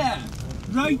 over there.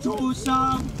 Right-o,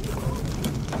 Sam.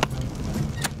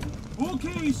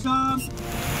 Okay, Sam.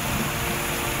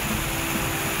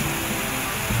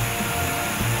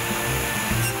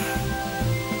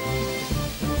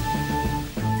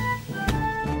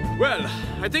 Well,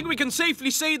 I think we can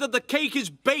safely say that the cake is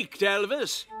baked,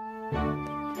 Elvis.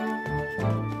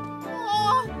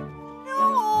 Oh,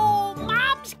 no! Mom!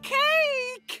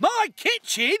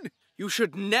 kitchen? You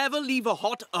should never leave a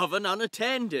hot oven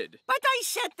unattended. But I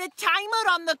set the timer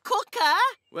on the cooker.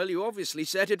 Well, you obviously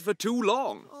set it for too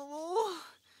long. Oh,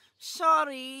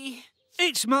 sorry.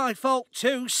 It's my fault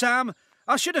too, Sam.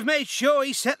 I should have made sure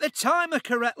he set the timer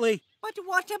correctly. But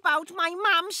what about my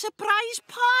mum's surprise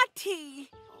party?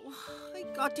 Oh, I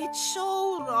got it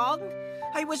so wrong.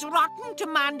 I was rotten to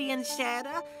Mandy and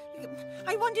Sarah.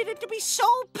 I wanted it to be so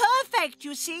perfect,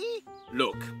 you see.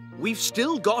 Look, we've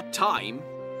still got time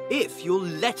if you'll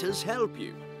let us help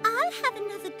you. I'll have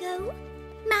another go.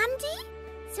 Mandy?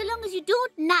 So long as you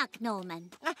don't knock, Norman.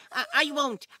 I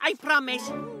won't. I promise.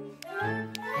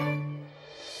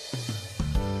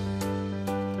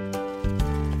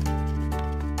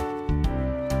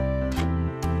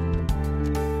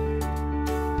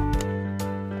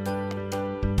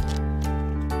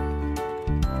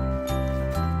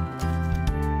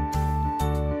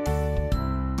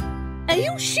 Are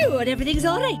you sure everything's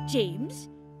all right, James?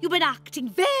 You've been acting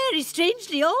very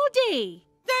strangely all day.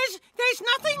 There's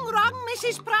nothing wrong,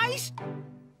 Mrs. Price.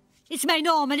 It's my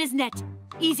Norman, isn't it?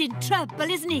 He's in trouble,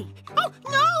 isn't he? Oh,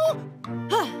 no!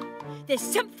 There's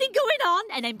something going on,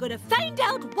 and I'm going to find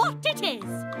out what it is.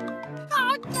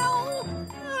 Oh, no!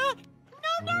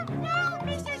 No,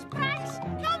 Mrs. Price!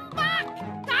 Come back!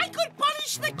 I could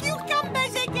polish the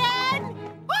cucumbers again!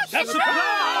 Oh, Surprise!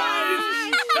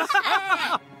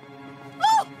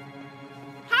 Oh!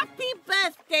 Happy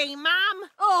birthday, Mum!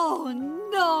 Oh,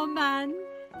 Norman.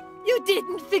 You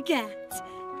didn't forget.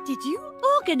 Did you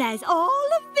organise all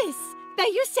of this by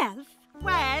yourself?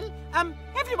 Well,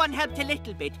 everyone helped a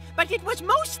little bit, but it was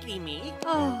mostly me.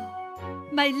 Oh,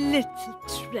 my little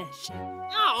treasure.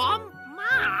 Oh,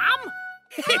 Mum!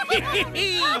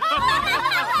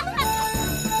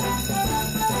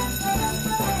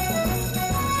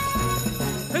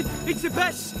 It's the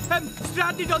best.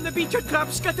 Stranded on the beach at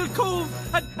Crabscuttle Cove,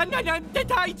 and the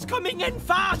tide's coming in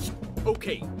fast.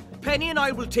 OK, Penny and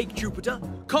I will take Jupiter,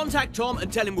 contact Tom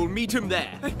and tell him we'll meet him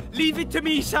there. Leave it to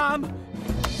me, Sam.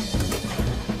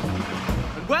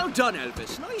 And well done,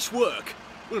 Elvis. Nice work.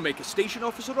 We'll make a station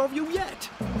officer of you yet.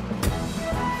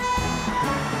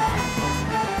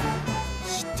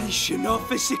 Station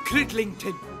Officer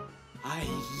Cridlington. I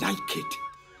like it.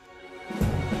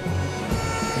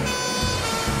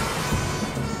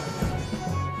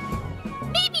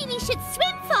 Maybe we should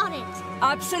swim for it.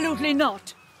 Absolutely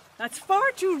not. That's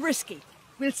far too risky.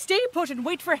 We'll stay put and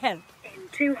wait for help. In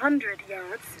 200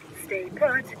 yards, stay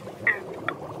put and...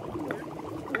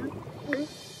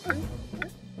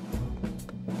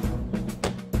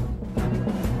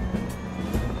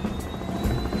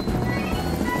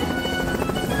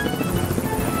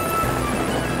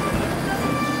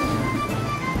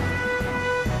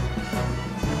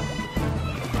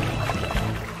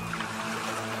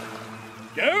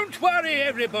 Don't worry,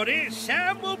 everybody.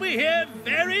 Sam will be here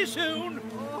very soon.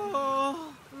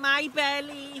 Oh, my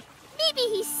belly. Maybe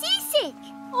he's seasick.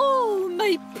 Oh,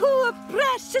 my poor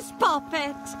precious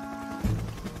poppet.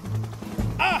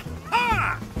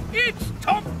 Aha! It's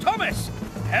Tom Thomas.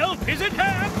 Help is at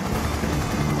hand.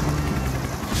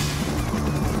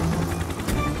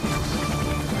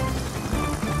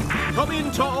 Come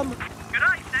in, Tom.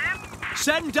 G'day, Sam.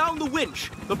 Send down the winch.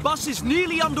 The bus is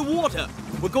nearly underwater.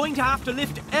 We're going to have to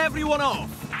lift everyone off.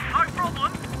 No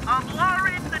problem. I'm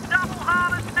lowering the double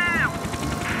harness now.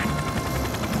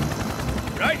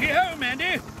 Righty-ho,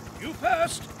 Mandy. You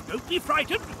first. Don't be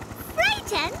frightened.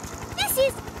 Frightened? This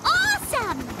is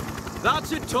awesome.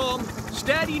 That's it, Tom.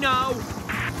 Steady now.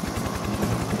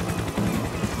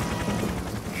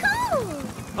 Cool.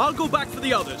 I'll go back for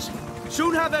the others.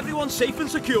 Soon have everyone safe and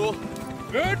secure.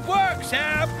 Good work,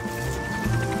 Sam.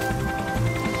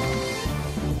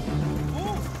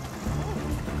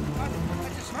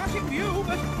 It's a smashing view,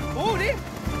 but hold it.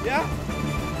 Yeah.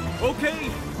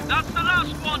 OK. That's the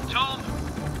last one, Tom.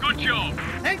 Good job.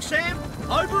 Thanks, Sam.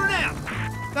 Over and out.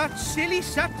 That silly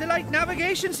satellite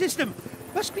navigation system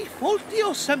must be faulty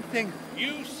or something.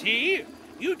 You see?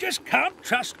 You just can't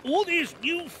trust all these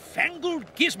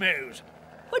newfangled gizmos.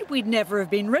 But we'd never have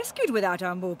been rescued without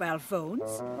our mobile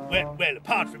phones. Well,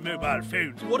 apart from mobile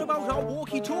phones. What about our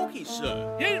walkie-talkies,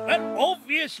 sir? Yeah, well,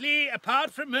 obviously,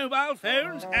 apart from mobile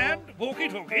phones and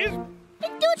walkie-talkies.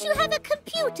 But don't you have a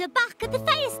computer back at the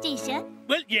fire station?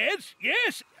 Well, yes.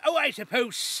 Oh, I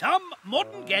suppose some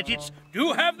modern gadgets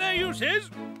do have their uses.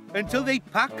 Until they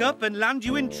pack up and land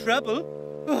you in trouble.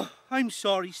 Oh, I'm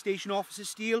sorry, Station Officer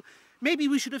Steele. Maybe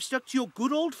we should have stuck to your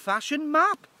good old-fashioned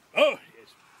map. Oh,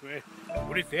 yes.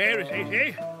 Put it there, as they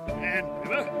say. And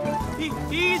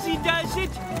Easy does it.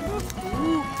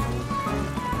 Ooh.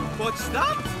 What's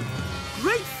that?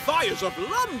 Great Fires of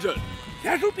London!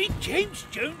 That'll be James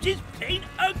Jones's plane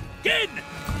again!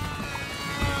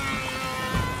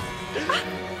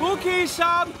 OK,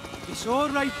 Sam. It's all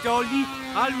right, Dolly.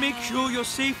 I'll make sure you're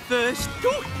safe first.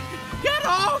 Don't get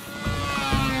off!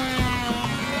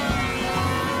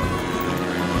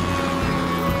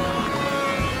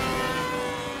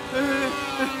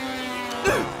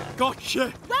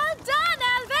 Gotcha. Well done,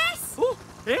 Elvis! Oh,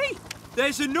 hey,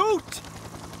 there's a note.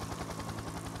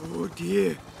 Oh,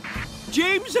 dear.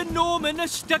 James and Norman are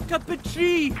stuck up a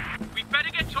tree. We'd better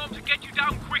get Tom to get you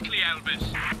down quickly, Elvis.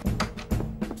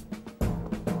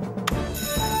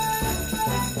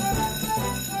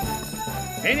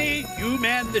 Penny, you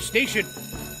man the station.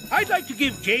 I'd like to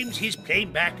give James his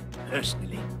plane back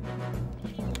personally.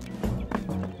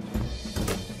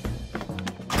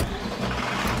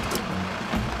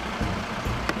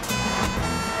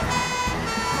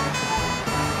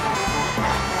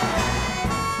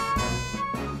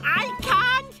 I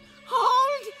can't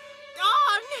hold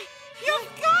on. You've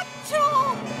got to.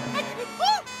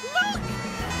 Oh, look!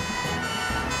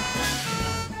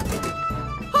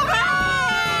 Hooray!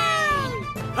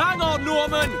 Hang on,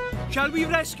 Norman. Shall we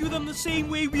rescue them the same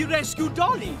way we rescued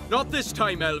Dolly? Not this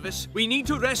time, Elvis. We need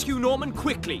to rescue Norman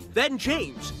quickly. Then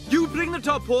James, you bring the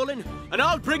tarpaulin, and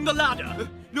I'll bring the ladder.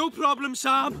 No problem,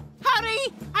 Sam. Hurry!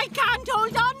 I can't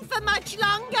hold on for much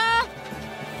longer.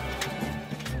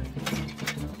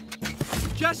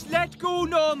 Just let go,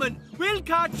 Norman. We'll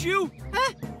catch you.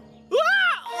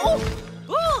 Oh!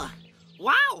 Oh!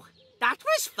 Wow, that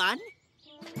was fun.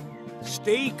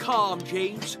 Stay calm,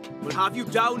 James. We'll have you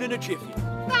down in a jiffy.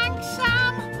 Thanks,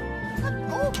 Sam.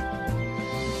 Oh.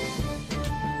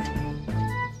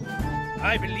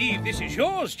 I believe this is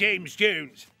yours, James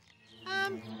Jones.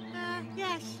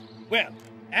 Yes. Well,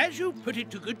 as you put it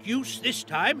to good use this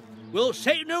time, we'll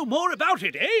say no more about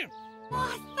it, eh?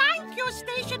 Oh, thank you,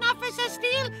 Station Officer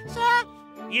Steele, sir.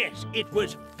 Yes, it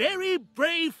was very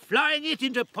brave flying it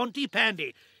into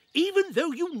Pontypandy, even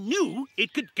though you knew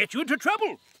it could get you into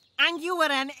trouble. And you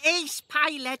were an ace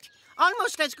pilot.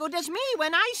 Almost as good as me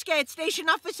when I scared Station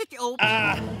Officer... Oh.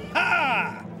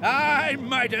 Aha! I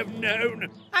might have known.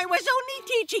 I was only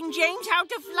teaching James how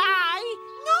to fly.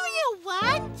 No, you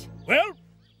weren't. Well,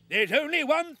 there's only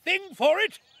one thing for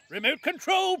it. Remote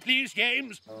control, please,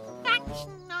 James. Thanks,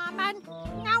 Norman.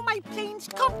 Now my plane's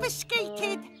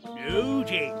confiscated. No,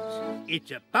 James.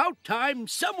 It's about time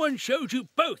someone showed you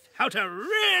both how to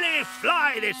really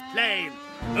fly this plane.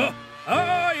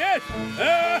 Yes.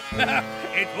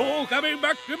 It's all coming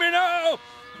back to me now.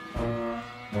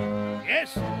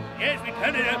 Yes, we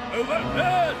turn it over.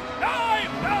 Fly!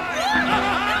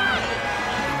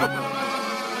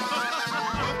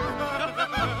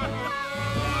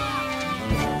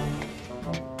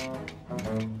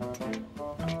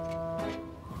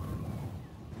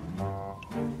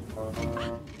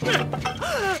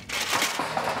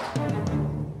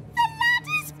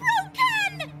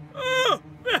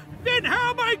 Then how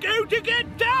am I going to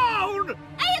get down?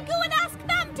 I'll go and ask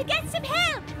Mum to get some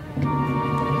help.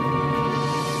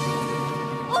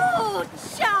 Oh,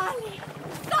 Charlie!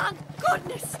 Thank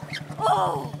goodness!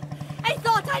 Oh, I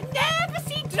thought I'd never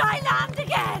see dry land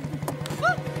again.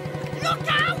 Look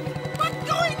out! We're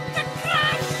going to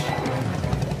crash!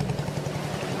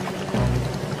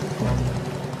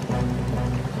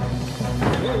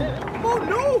 Oh,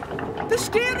 no! The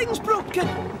steering's broken.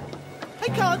 I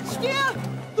can't steer.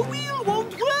 The wheel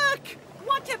won't work.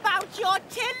 What about your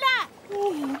tiller?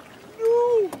 Oh,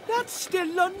 no. That's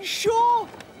still unsure.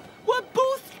 We're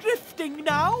both drifting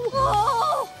now.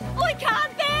 Oh, I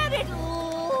can't bear it.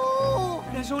 Oh.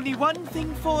 There's only one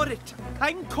thing for it.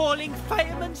 I'm calling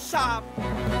Fireman Sam.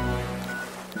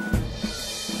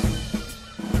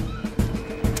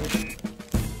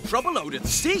 Trouble out at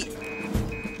sea.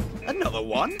 Another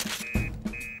one.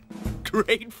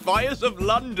 Great Fires of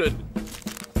London.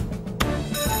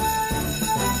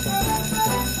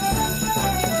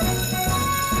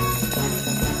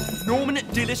 Norman,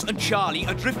 Dilys and Charlie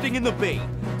are drifting in the bay.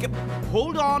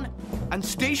 Hold on. And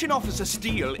Station Officer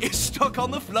Steele is stuck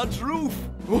on the flood's roof.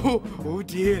 Oh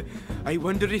dear. I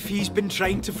wonder if he's been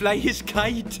trying to fly his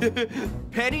kite.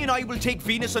 Penny and I will take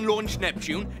Venus and launch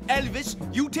Neptune. Elvis,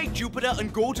 you take Jupiter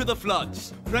and go to the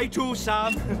floods. Righto,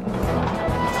 Sam.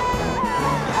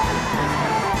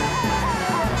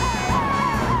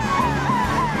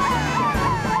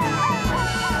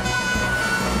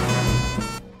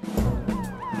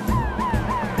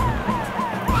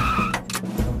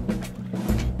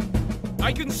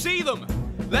 I can see them.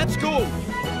 Let's go.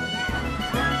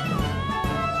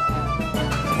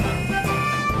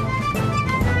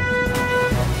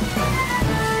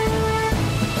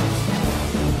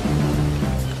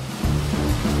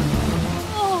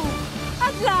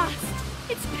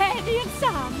 Penny and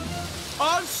Sam.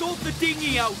 I'll sort the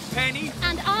dinghy out, Penny.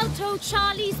 And I'll tow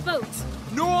Charlie's boat.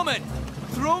 Norman,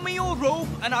 throw me your rope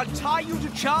and I'll tie you to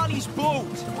Charlie's boat.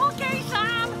 OK,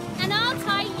 Sam. And I'll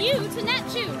tie you to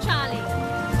Neptune, Charlie.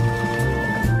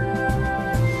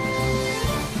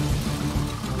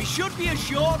 We should be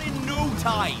ashore in no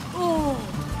time. Oh,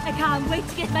 I can't wait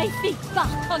to get my feet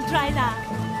back on dry land.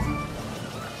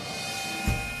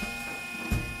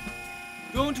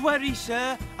 Don't worry,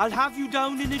 sir. I'll have you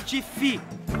down in a jiffy.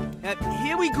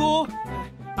 Here we go.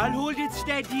 I'll hold it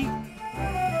steady.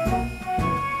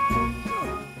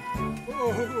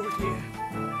 Oh, dear.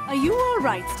 Are you all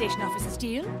right, Station Officer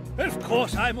Steele? Of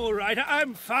course I'm all right.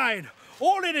 I'm fine.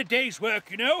 All in a day's work,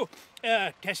 you know.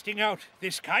 Testing out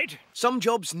this kite. Some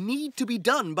jobs need to be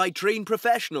done by trained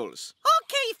professionals.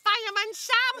 OK, Fireman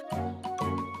Sam.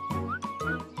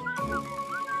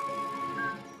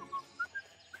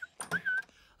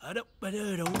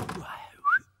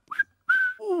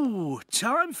 Ooh,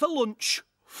 time for lunch.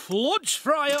 Floods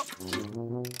fry up.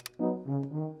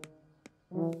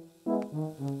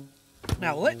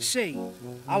 Now, let's see.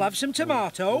 I'll have some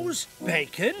tomatoes,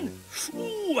 bacon,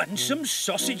 ooh, and some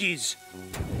sausages.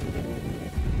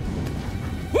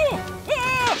 Oh,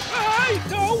 ah,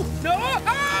 no!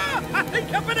 Ah, I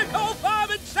think I'm going to call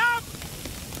Fireman Sam!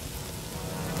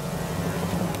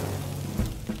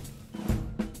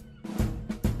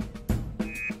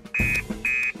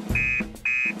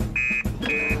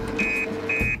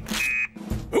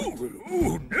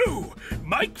 Oh, no!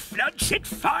 Mike Flood set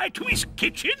fire to his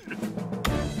kitchen!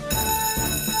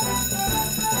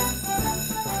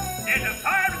 There's a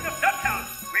fire in the Flood house!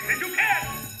 Quick as you can!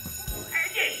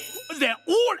 Yes! They're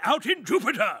all out in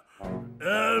Jupiter! So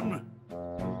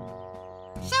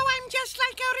I'm just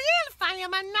like a real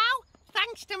fireman now,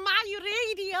 thanks to my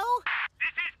radio.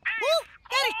 Oh,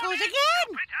 there it goes again!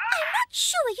 I'm not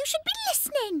sure you should be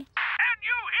listening. Can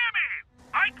you hear me?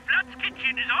 Mike Flood's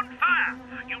kitchen is on fire.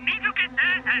 You need to get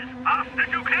there as fast as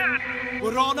you can.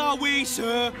 We're on our way,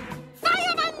 sir.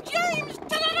 Fireman James to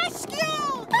the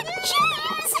rescue! But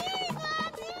James!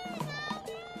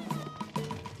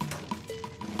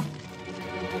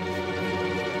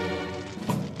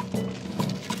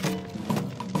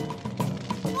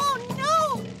 Oh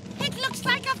no! It looks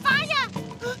like a fire!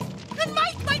 And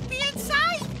Mike might be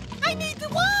inside! I need to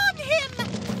warn him!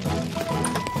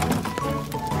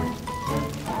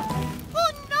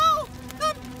 Oh no!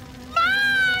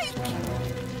 Mike!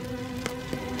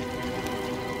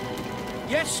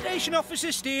 Yes, Station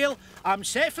Officer Steele. I'm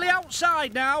safely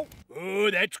outside now.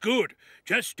 Oh, that's good.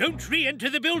 Just don't re-enter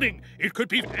the building. It could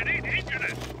be very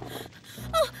dangerous.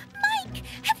 Oh, Mike,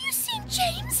 have you seen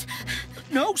James?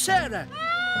 No, Sarah.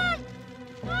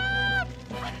 I'm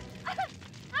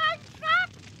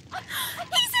trapped!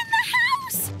 He's in the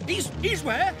house! He's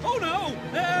where? Oh, no.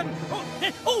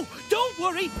 Oh, don't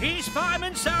worry. Here's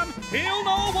Fireman Sam. He'll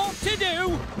know what to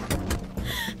do.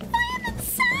 Fireman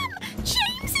Sam!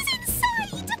 James is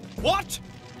inside! What?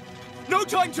 No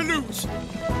time to lose.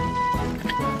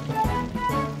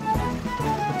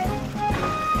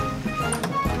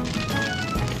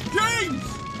 James!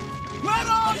 Where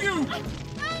are you?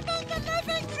 I'm in the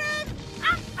living room!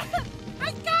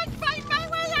 I can't find my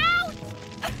way out!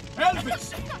 Elvis,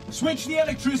 switch the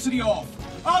electricity off.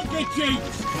 I'll get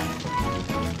James.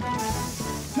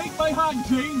 Take my hand,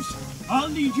 James. I'll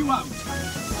lead you out.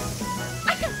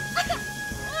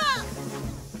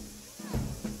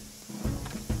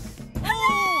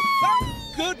 Oh,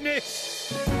 thank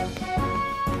goodness.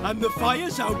 And the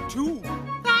fire's out too.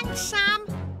 Thanks, Sam.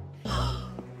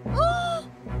 Oh,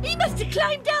 he must have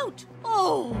climbed out.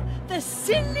 Oh, the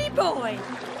silly boy.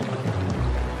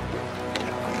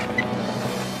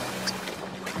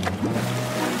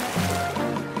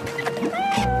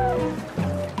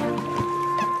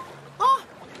 Oh,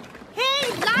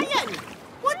 hey, Lion!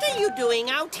 What are you doing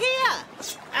out here?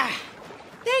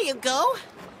 There you go.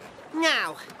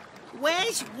 Now,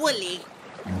 where's Woolly?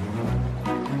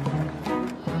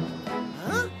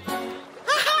 Huh?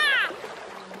 Ha-ha!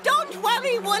 Don't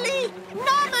worry, Woolly.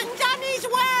 Norman's on his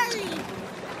way.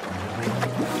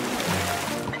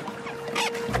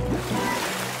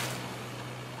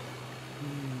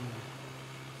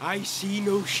 I see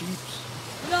no sheep.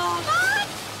 Norman!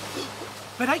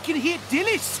 But I can hear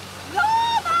Dilys.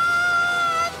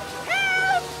 Norman!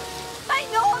 Help! My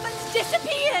Norman's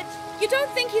disappeared. You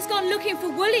don't think he's gone looking for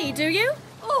Woolly, do you?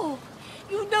 Oh,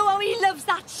 you know how he loves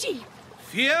that sheep.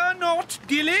 Fear not,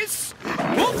 Dilys.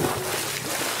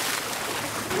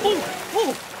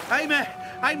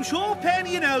 I'm sure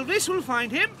Penny and Elvis will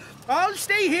find him. I'll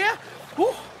stay here.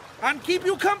 And keep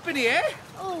you company, eh?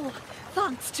 Oh,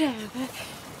 thanks, Trevor.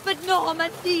 but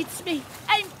Norman needs me.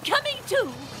 I'm coming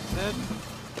too.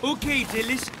 OK,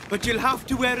 Dilys, but you'll have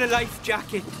to wear a life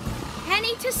jacket.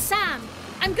 Penny to Sam.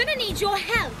 I'm gonna need your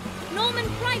help. Norman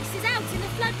Price is out in the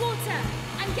floodwater.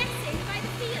 I'm guessing by the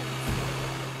fields.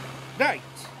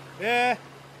 Right.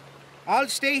 I'll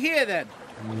stay here then.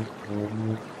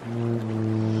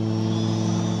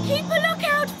 Keep a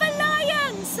lookout for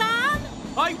lions, Sam.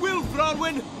 I will,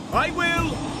 Bronwyn. I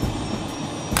will.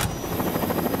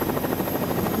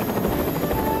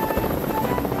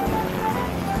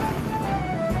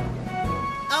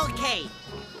 OK,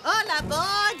 all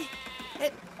aboard.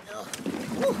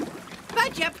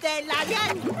 Budge up there,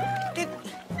 lion.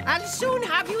 I'll soon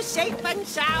have you safe and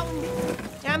sound.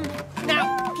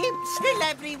 Now, keep still,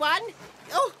 everyone.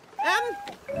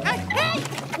 Hey!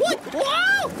 What?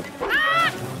 Whoa!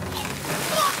 Ah!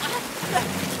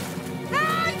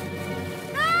 Hey!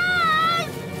 Hey!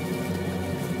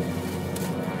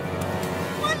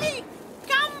 Wooly,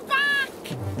 come back!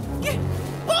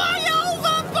 Boy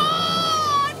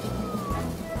overboard!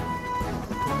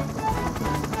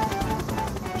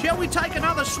 Shall we take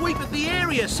another sweep at the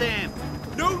area, Sam?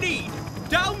 No need.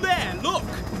 Down there, look.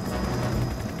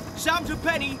 Sam to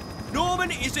Penny,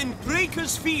 Norman is in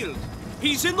Breaker's Field.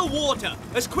 He's in the water,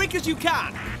 as quick as you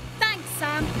can. Thanks,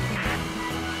 Sam.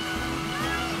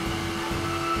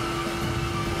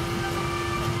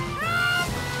 Mom!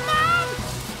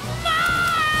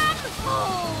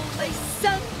 Oh, my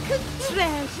sunken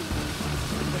treasure.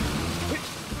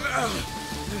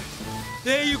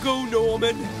 There you go,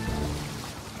 Norman.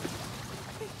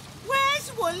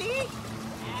 Where's Wooly?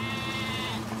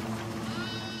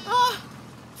 Oh,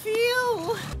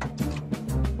 phew.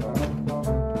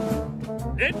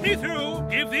 Let me through.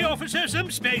 Give the officer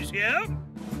some space here.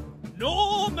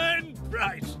 Norman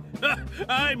Price.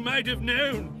 I might have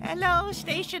known. Hello,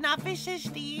 Station Officer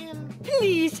Steele.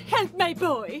 Please help my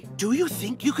boy. Do you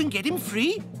think you can get him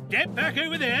free? Step back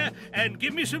over there and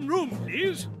give me some room,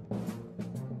 please.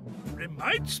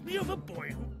 Reminds me of a boy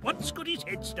who once got his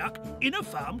head stuck in a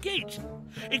farm gate.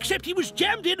 Except he was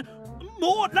jammed in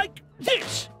more like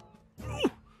this.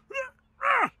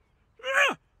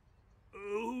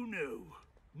 Oh, no.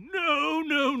 No,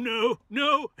 no, no,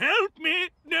 no. Help me.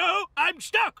 No, I'm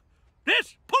stuck.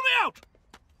 This, pull me out.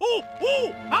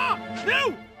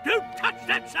 No. Don't touch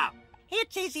that, sir.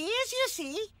 It's his ears, you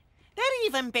see. They're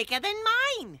even bigger than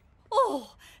mine.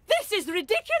 Oh, this is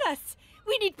ridiculous.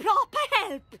 We need proper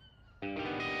help.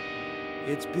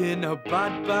 It's been a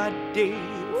bad, bad day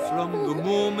from the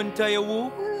moment I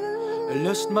awoke. I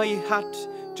lost my hat,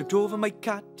 tripped over my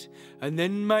cat, and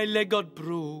then my leg got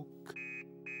broke.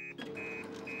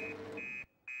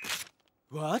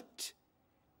 What?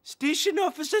 Station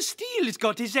Officer Steele has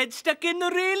got his head stuck in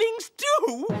the railings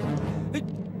too?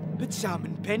 But Sam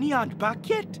and Penny aren't back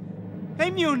yet.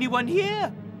 I'm the only one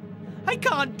here. I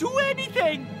can't do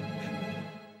anything.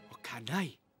 Or can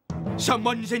I?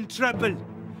 Someone's in trouble.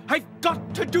 I've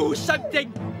got to do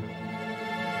something.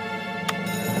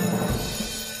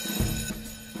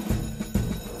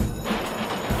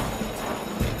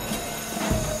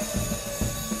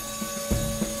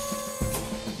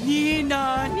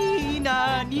 Nina,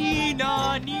 Nina,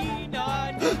 Nina,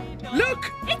 Nina, Nina.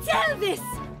 Look! It's Elvis!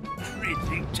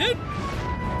 Cridlington?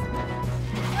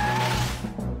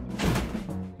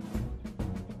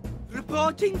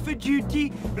 Reporting for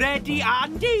duty, ready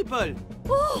and able.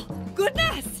 Oh,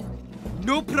 goodness!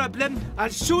 No problem. I'll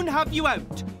soon have you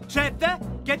out. Trevor,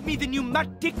 get me the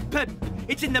pneumatic pump.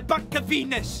 It's in the back of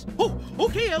Venus. Oh,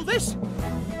 OK, Elvis.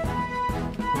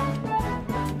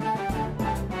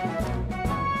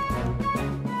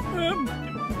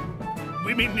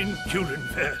 Women and children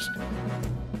first.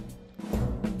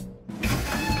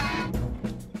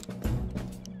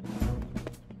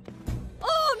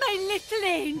 Oh, my little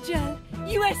angel.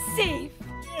 You are safe.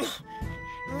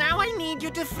 Now I need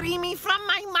you to free me from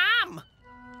my mom.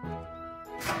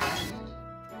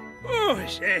 Oh, I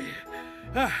say.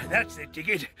 That's the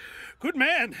ticket. Good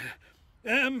man.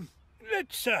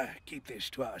 Let's keep this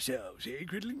to ourselves, eh,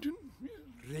 Cridlington?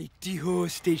 Righty-ho,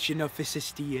 Station Officer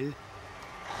Steele.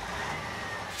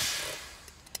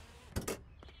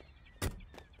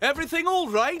 Everything all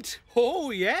right? Oh,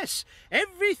 yes.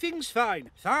 Everything's fine,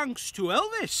 thanks to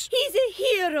Elvis. He's a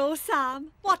hero,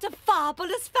 Sam. What a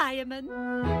fabulous fireman.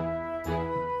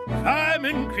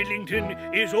 Fireman Cridlington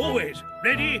is always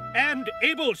ready and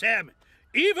able, Sam,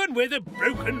 even with a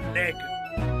broken leg.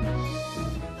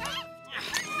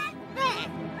 There.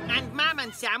 And Mum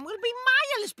and Sam will be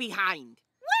miles behind.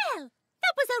 Well,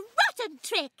 that was a rotten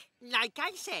trick. Like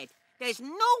I said, there's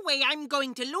no way I'm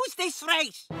going to lose this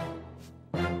race.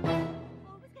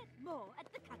 Always get more at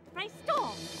the cut Cat Price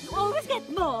store. You always get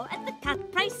more at the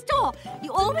Cat Price store.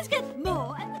 You always get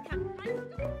more at the Cat Price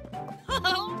store.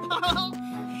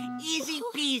 Easy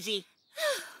peasy.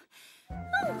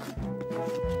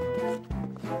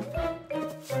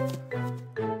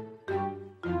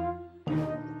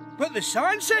 But the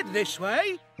sign said this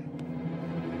way.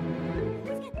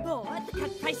 More at the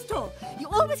Cat Price store. You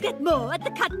always get more at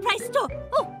the Cat Price store.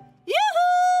 Oh,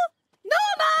 yoo-hoo!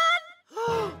 Norman!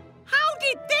 How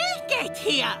did they get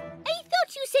here? I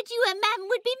thought you said you and Mum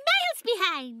would be miles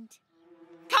behind.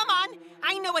 Come on,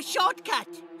 I know a shortcut.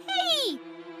 Hey!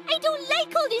 I don't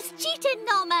like all this cheating,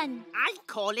 Norman. I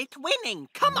call it winning.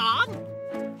 Come on.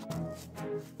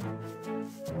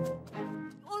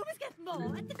 You always get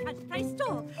more at the Cat Price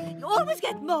store. You always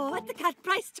get more at the Cat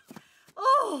Price store.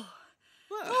 Oh!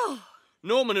 Well,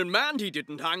 Norman and Mandy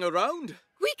didn't hang around.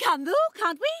 We can though,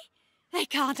 can't we? I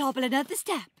can't hobble another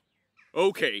step.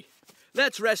 OK,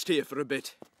 let's rest here for a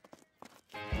bit.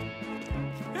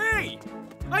 Hey!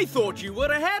 I thought you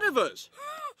were ahead of us.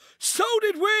 So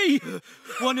did we!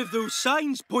 One of those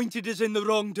signs pointed us in the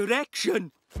wrong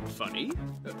direction. Funny.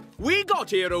 We got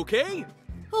here OK.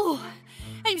 Oh,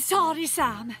 I'm sorry,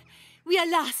 Sam. We are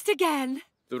lost again.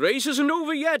 The race isn't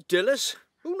over yet, Dilys.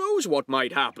 Who knows what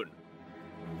might happen?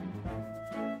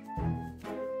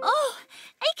 Oh,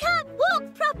 I can't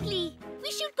walk properly.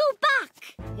 We should go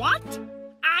back. What?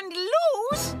 And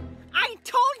lose? I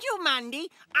told you, Mandy,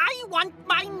 I want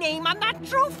my name on that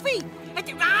trophy.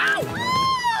 Ow!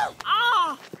 Oh!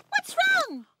 Oh! What's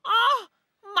wrong? Oh!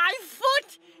 My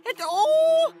foot!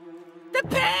 Oh! The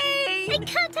pain! I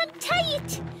can't untie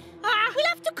it. We'll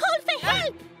have to call for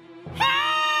help.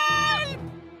 Help!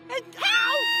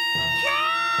 Ow!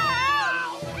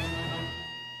 Help!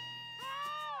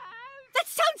 That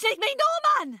sounds like my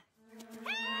Norman!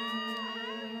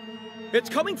 It's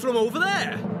coming from over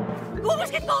there. You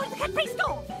always get more at the Cat Price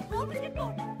store. You always get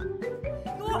more.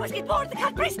 You always get more at the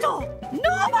Cat Price store.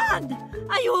 Norman!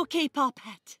 Are you okay, Paw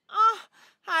Pet? Oh,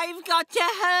 I've got a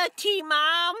hurty,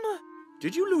 Mum.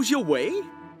 Did you lose your way?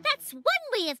 That's one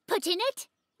way of putting it.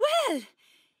 Well,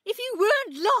 if you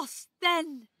weren't lost,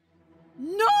 then...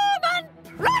 Norman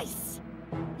Price!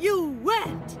 You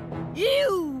weren't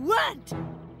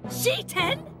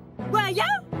cheating, were you?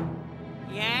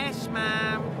 Yes,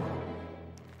 Mum.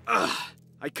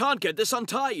 I can't get this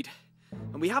untied.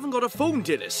 And we haven't got a phone,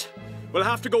 Dilys. We'll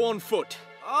have to go on foot.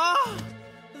 Oh,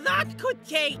 that could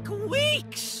take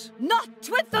weeks. Not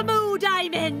with the mood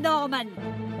I'm in, Norman.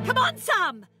 Come on,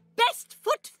 Sam. Best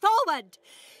foot forward.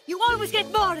 You always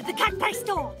get more at the Cat Price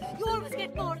store. You always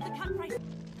get more at the Cat Price.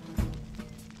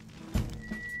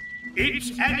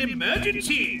 It's an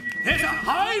emergency. There's a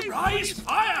high-rise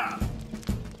fire.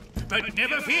 But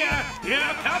never fear,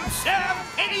 here comes Sam,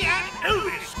 Penny and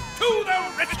Elvis to the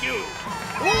rescue.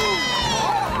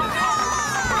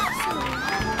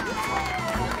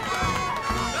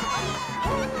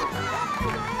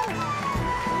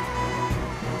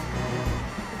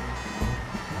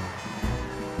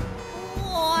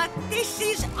 Oh, this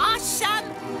is awesome.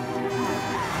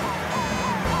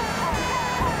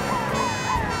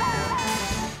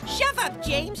 Shove up,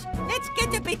 James. Let's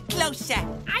get a bit closer.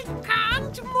 I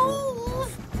can't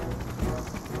move.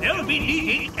 They'll be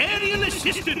needing aerial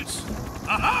assistance.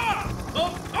 Aha!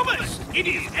 Oh, Thomas, it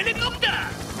is helicopter.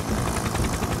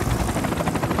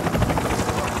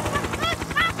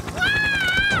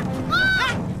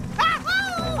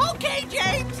 Okay,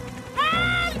 James.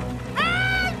 Help!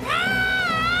 Help!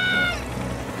 Help!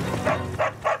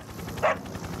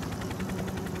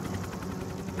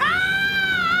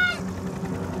 Help!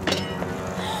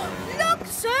 Look,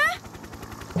 sir.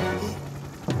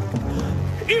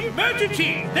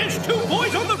 Emergency! There's two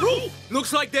boys on the roof.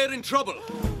 Looks like they're in trouble.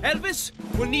 Elvis,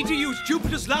 we'll need to use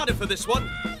Jupiter's ladder for this one.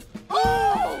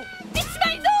 Oh! It's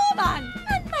my Norman!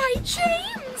 And my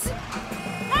James!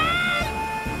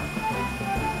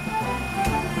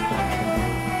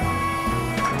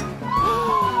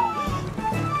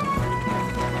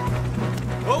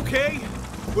 OK,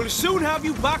 we'll soon have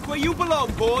you back where you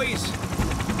belong, boys.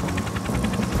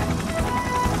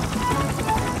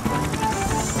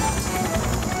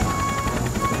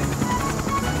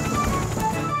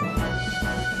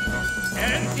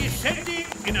 And descending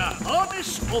in a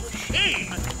harvest of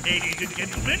shame, ladies and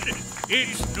gentlemen,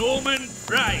 it's Norman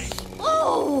Price.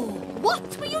 Oh!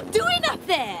 What were you doing up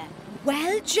there?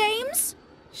 Well, James?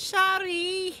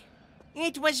 Sorry.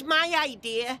 It was my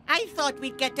idea. I thought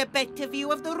we'd get a better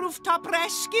view of the rooftop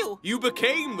rescue. You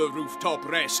became the rooftop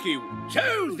rescue.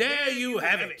 So there you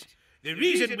have it. The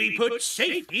reason we put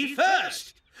safety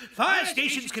first. Fire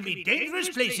stations can be dangerous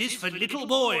places for little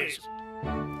boys.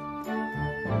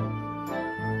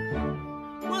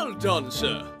 Well, done,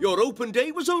 sir. Your open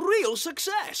day was a real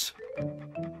success.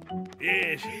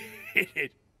 Yes.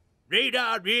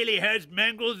 Radar really has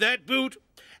mangled that boot.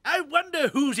 I wonder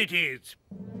whose it is.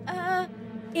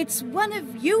 It's one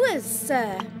of yours,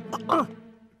 sir.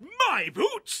 My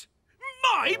boots?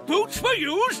 My boots for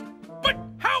use? But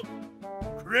how?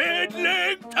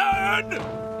 Credlington!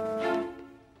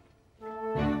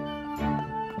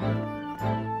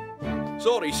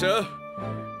 Sorry, sir.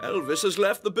 Elvis has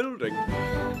left the building.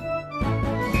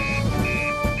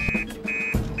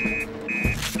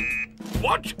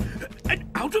 What? An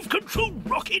out-of-control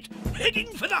rocket heading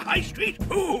for the high street?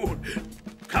 Ooh.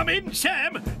 Come in,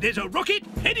 Sam. There's a rocket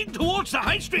heading towards the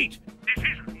high street. This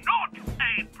is not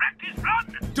a practice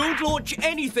run. Don't launch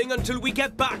anything until we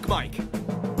get back, Mike.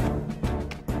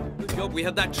 Good job we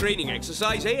had that training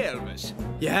exercise, eh, Elvis?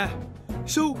 Yeah.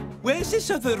 So, where's this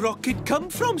other rocket come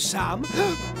from, Sam?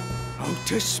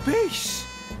 Outer space.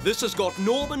 This has got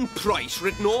Norman Price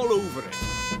written all over it.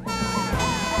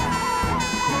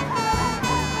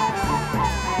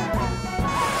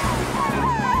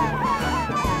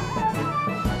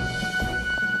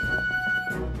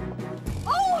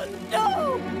 Oh,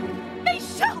 no!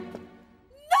 Bishop!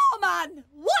 Norman!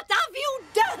 What have you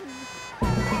done?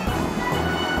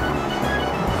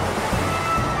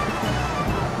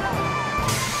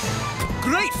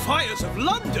 Great fires of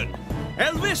London!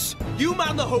 Elvis, you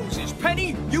man the hoses.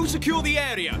 Penny, you secure the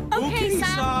area. Okay,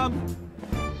 Sam.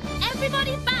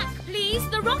 Everybody back, please.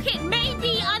 The rocket may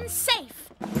be unsafe.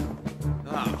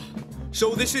 Ah,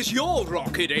 so this is your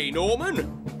rocket, eh,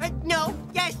 Norman? No,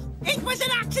 yes, it was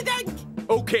an accident.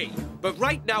 Okay, but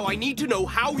right now I need to know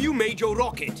how you made your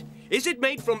rocket. Is it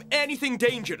made from anything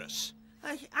dangerous?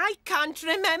 I can't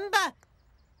remember.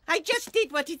 I just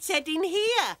did what it said in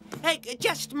here.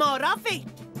 Just more of it.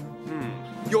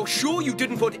 You're sure you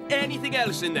didn't put anything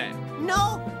else in there?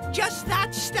 No, just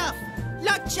that stuff.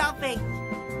 Lots of it.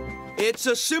 It's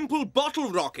a simple bottle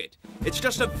rocket. It's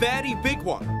just a very big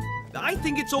one. I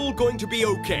think it's all going to be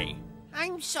okay.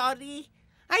 I'm sorry.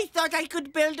 I thought I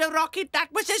could build a rocket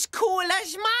that was as cool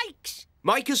as Mike's.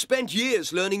 Mike has spent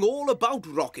years learning all about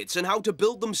rockets and how to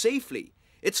build them safely.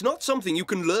 It's not something you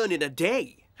can learn in a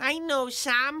day. I know,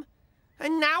 Sam.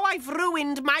 And now I've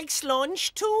ruined Mike's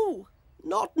launch too.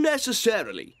 Not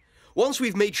necessarily. Once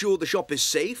we've made sure the shop is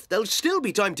safe, there'll still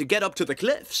be time to get up to the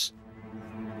cliffs.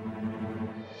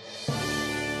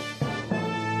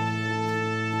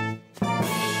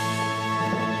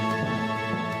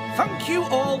 Thank you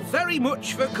all very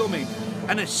much for coming.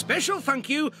 And a special thank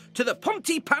you to the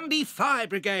Pontypandy Fire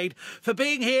Brigade for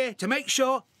being here to make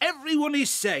sure everyone is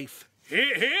safe.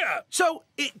 Hear, hear. So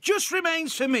it just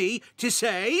remains for me to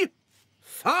say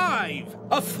 5,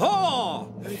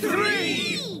 4,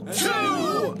 3, 2,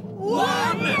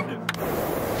 1.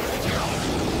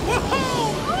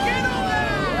 Woohoo! Get on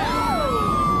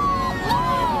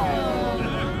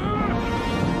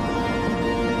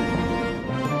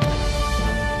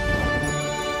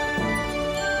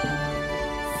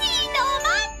See,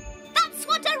 Norman? That's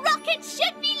what a rocket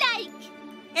should be like.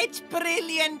 It's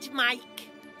brilliant, Mike.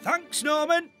 Thanks,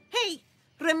 Norman. Hey,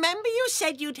 remember you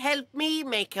said you'd help me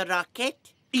make a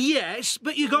rocket? Yes,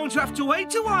 but you're going to have to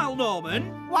wait a while,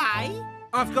 Norman. Why?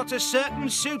 I've got a certain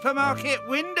supermarket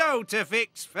window to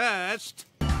fix first.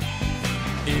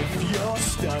 If you're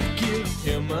stuck, give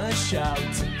him a shout.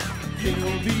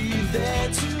 He'll be there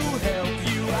to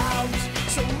help you out.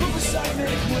 So move aside,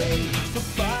 make way for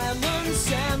Fireman